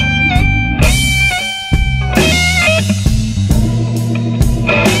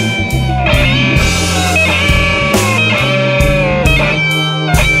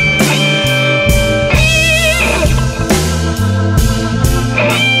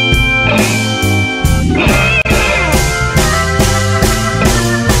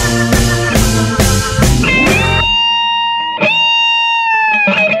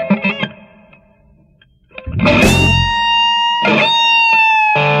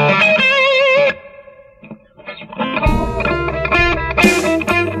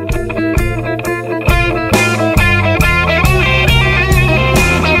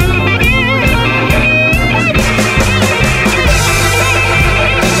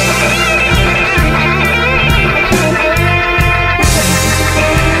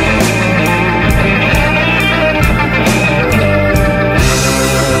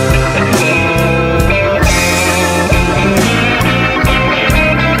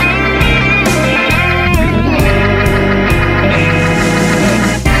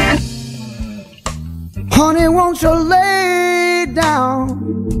 Honey, won't you lay down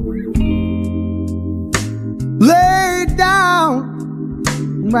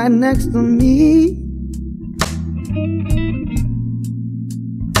right next to me?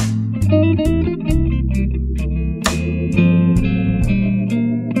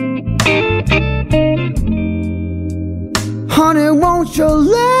 Honey, won't you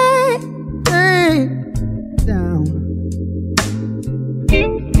lay down?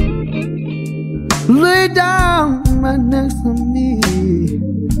 Lay down right next to me.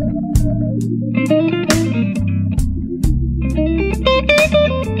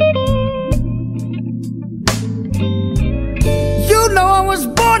 You know I was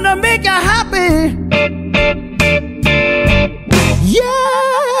born to make you happy.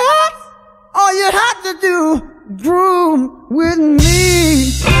 Yeah, all you have to do, groove with me.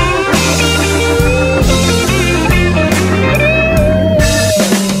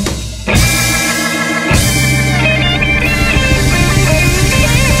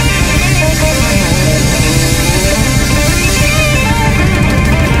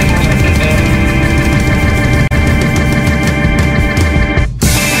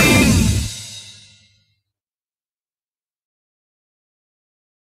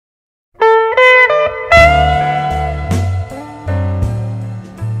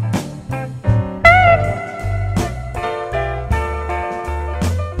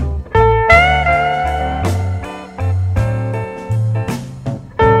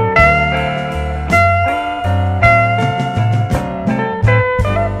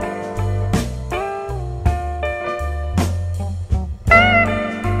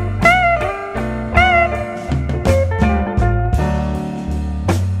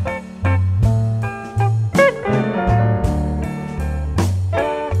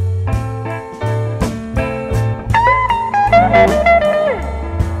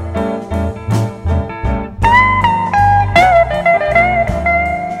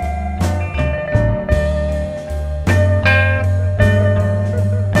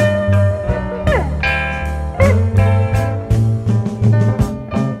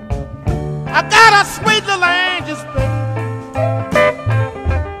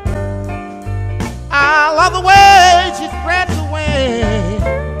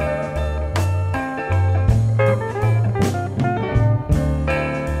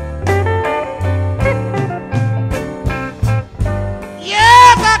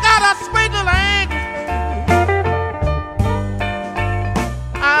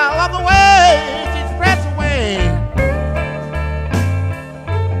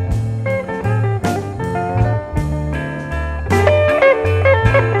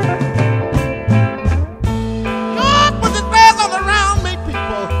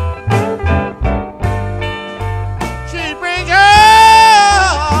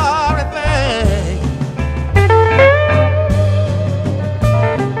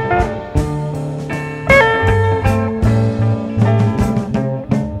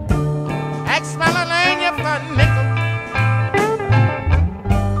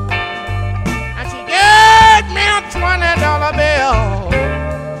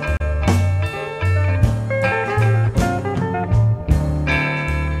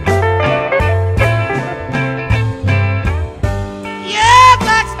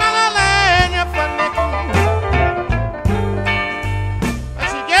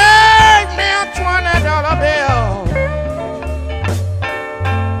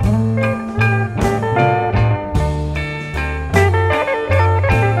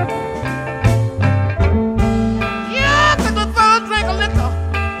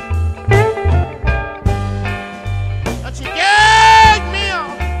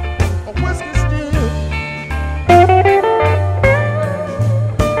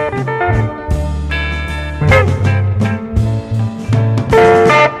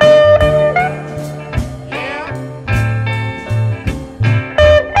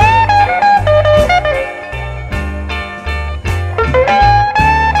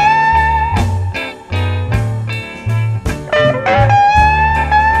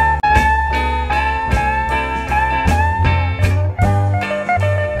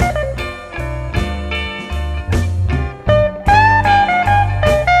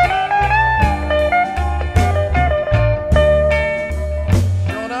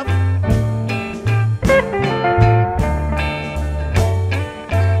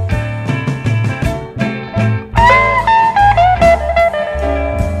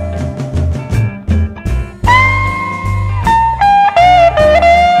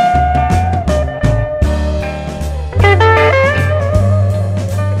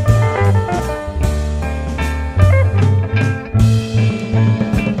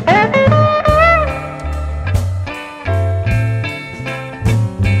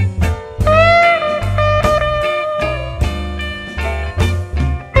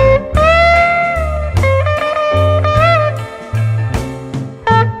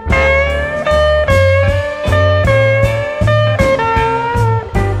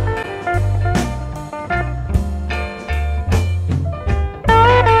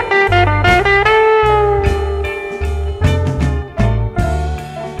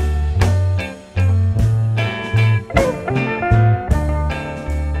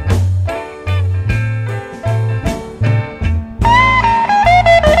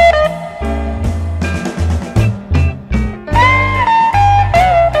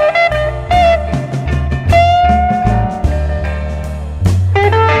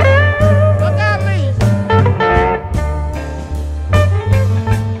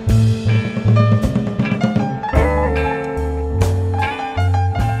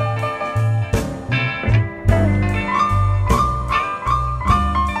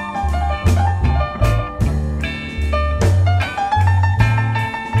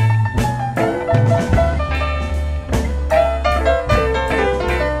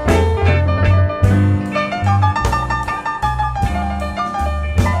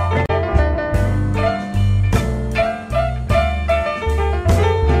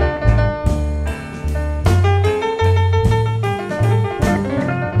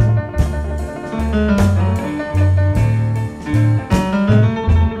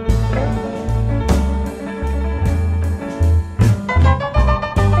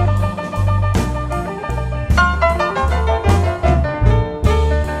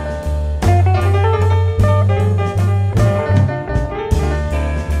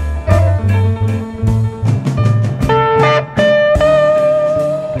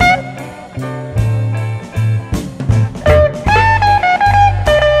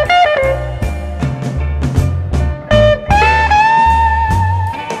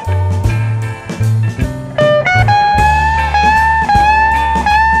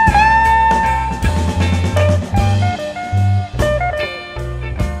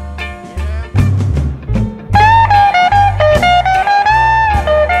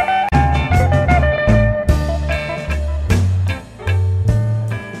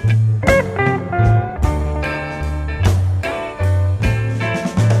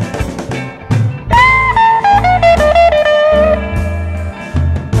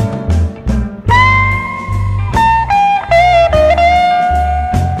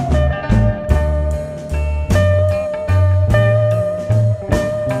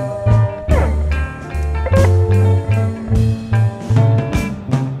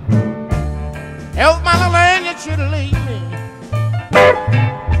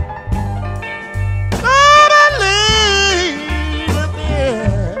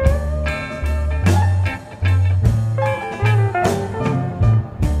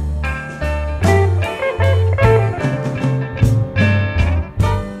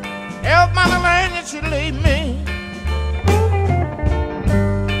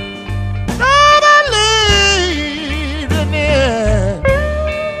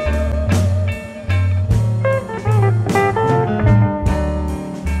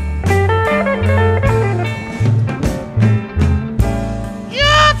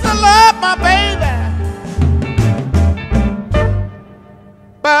 really love my baby,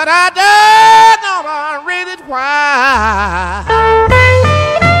 but I don't know the reason why.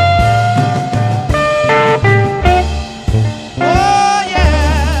 Oh yeah.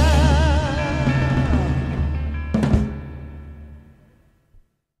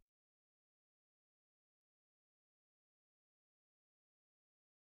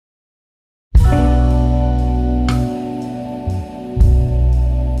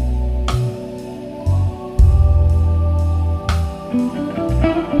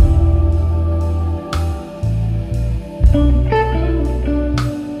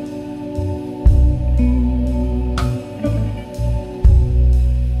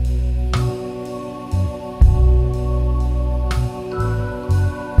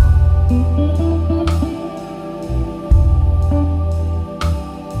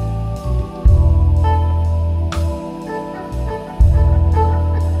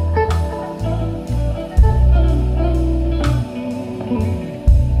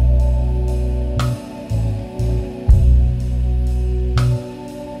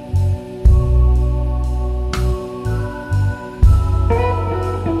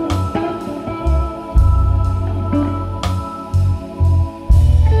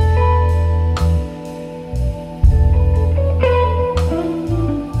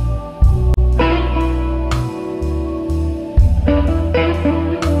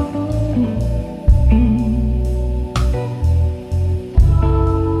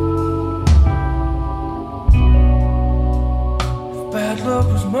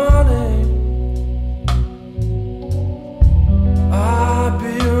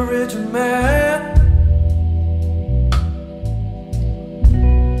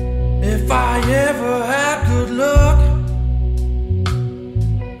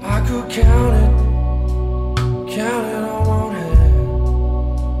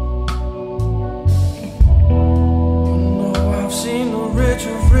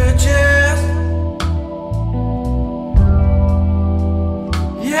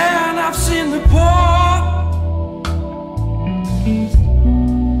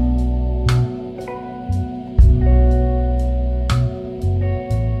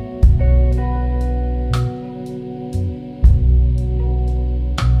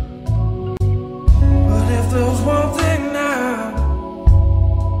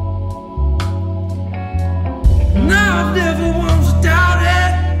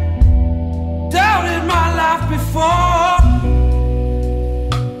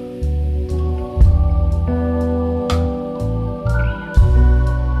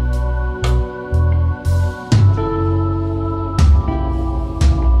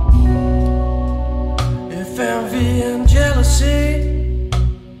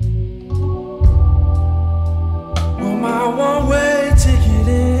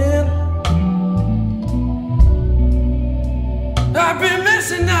 I've been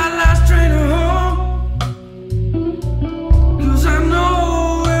missing that last train home.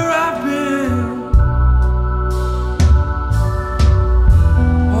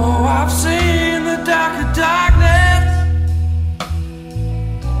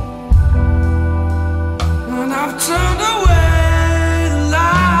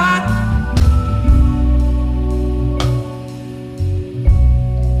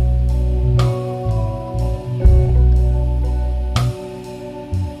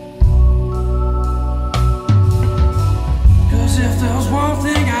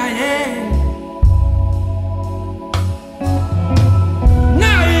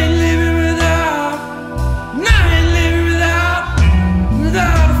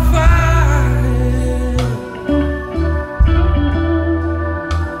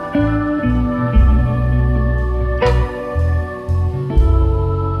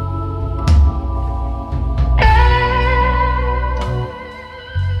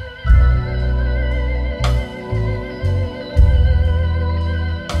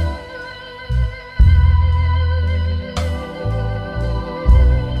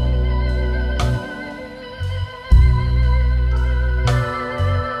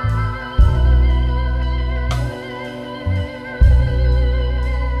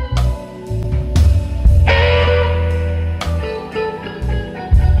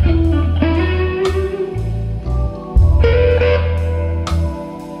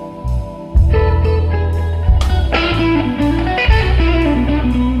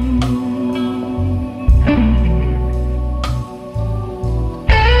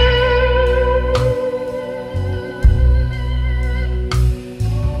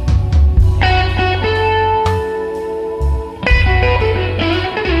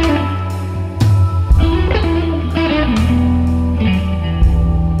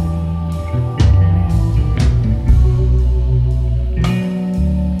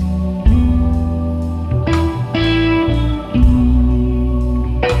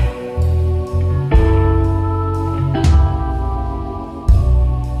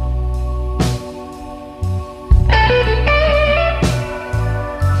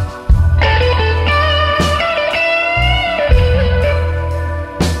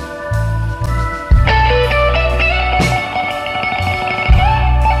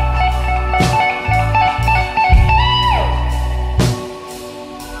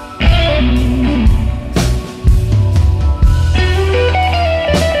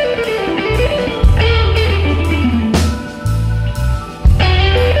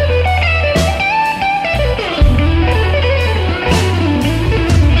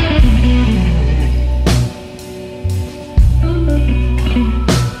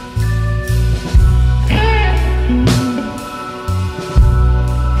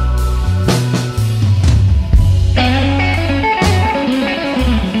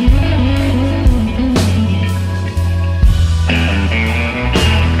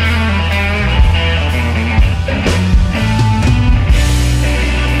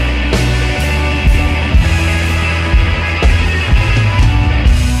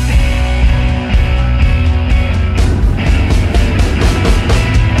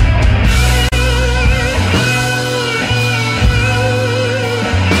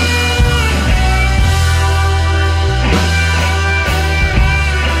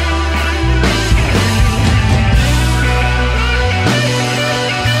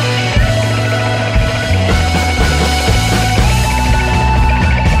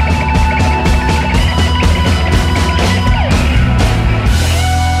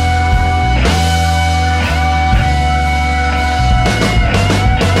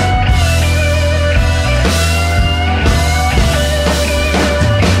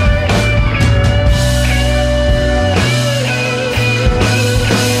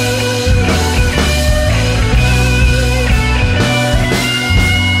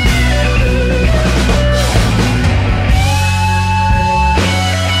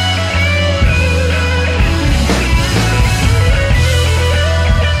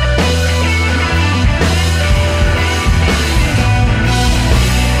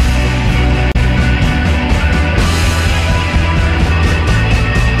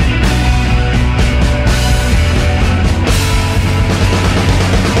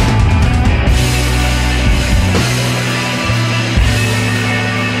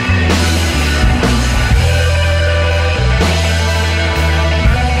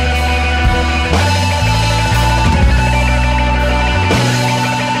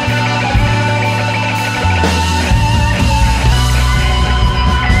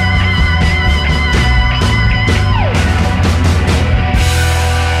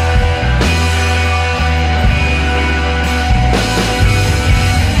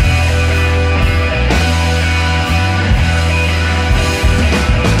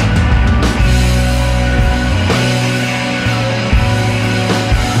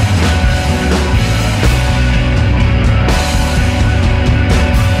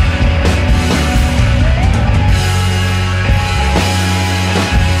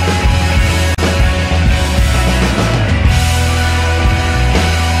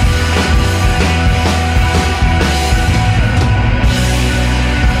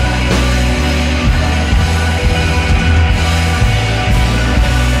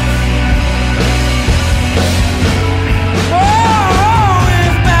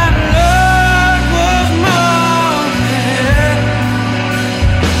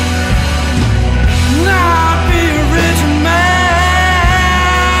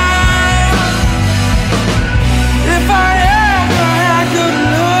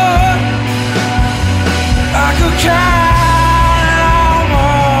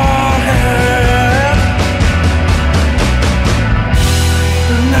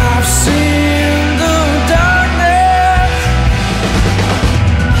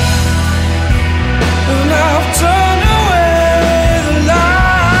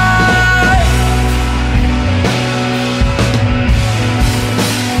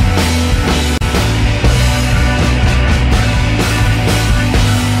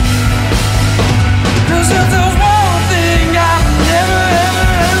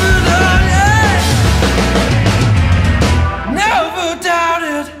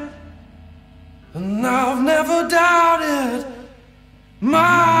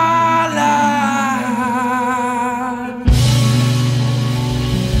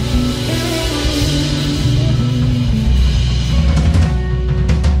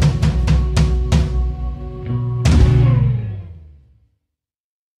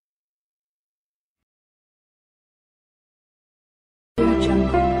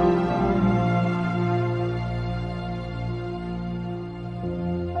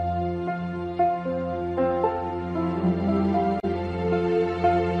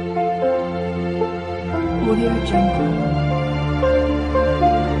 Audio Jungle.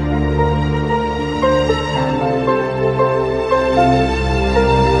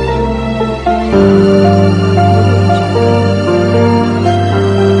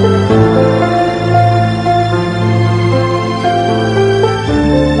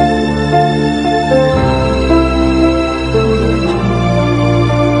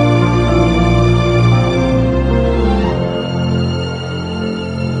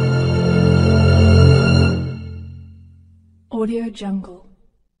 Audio Jungle.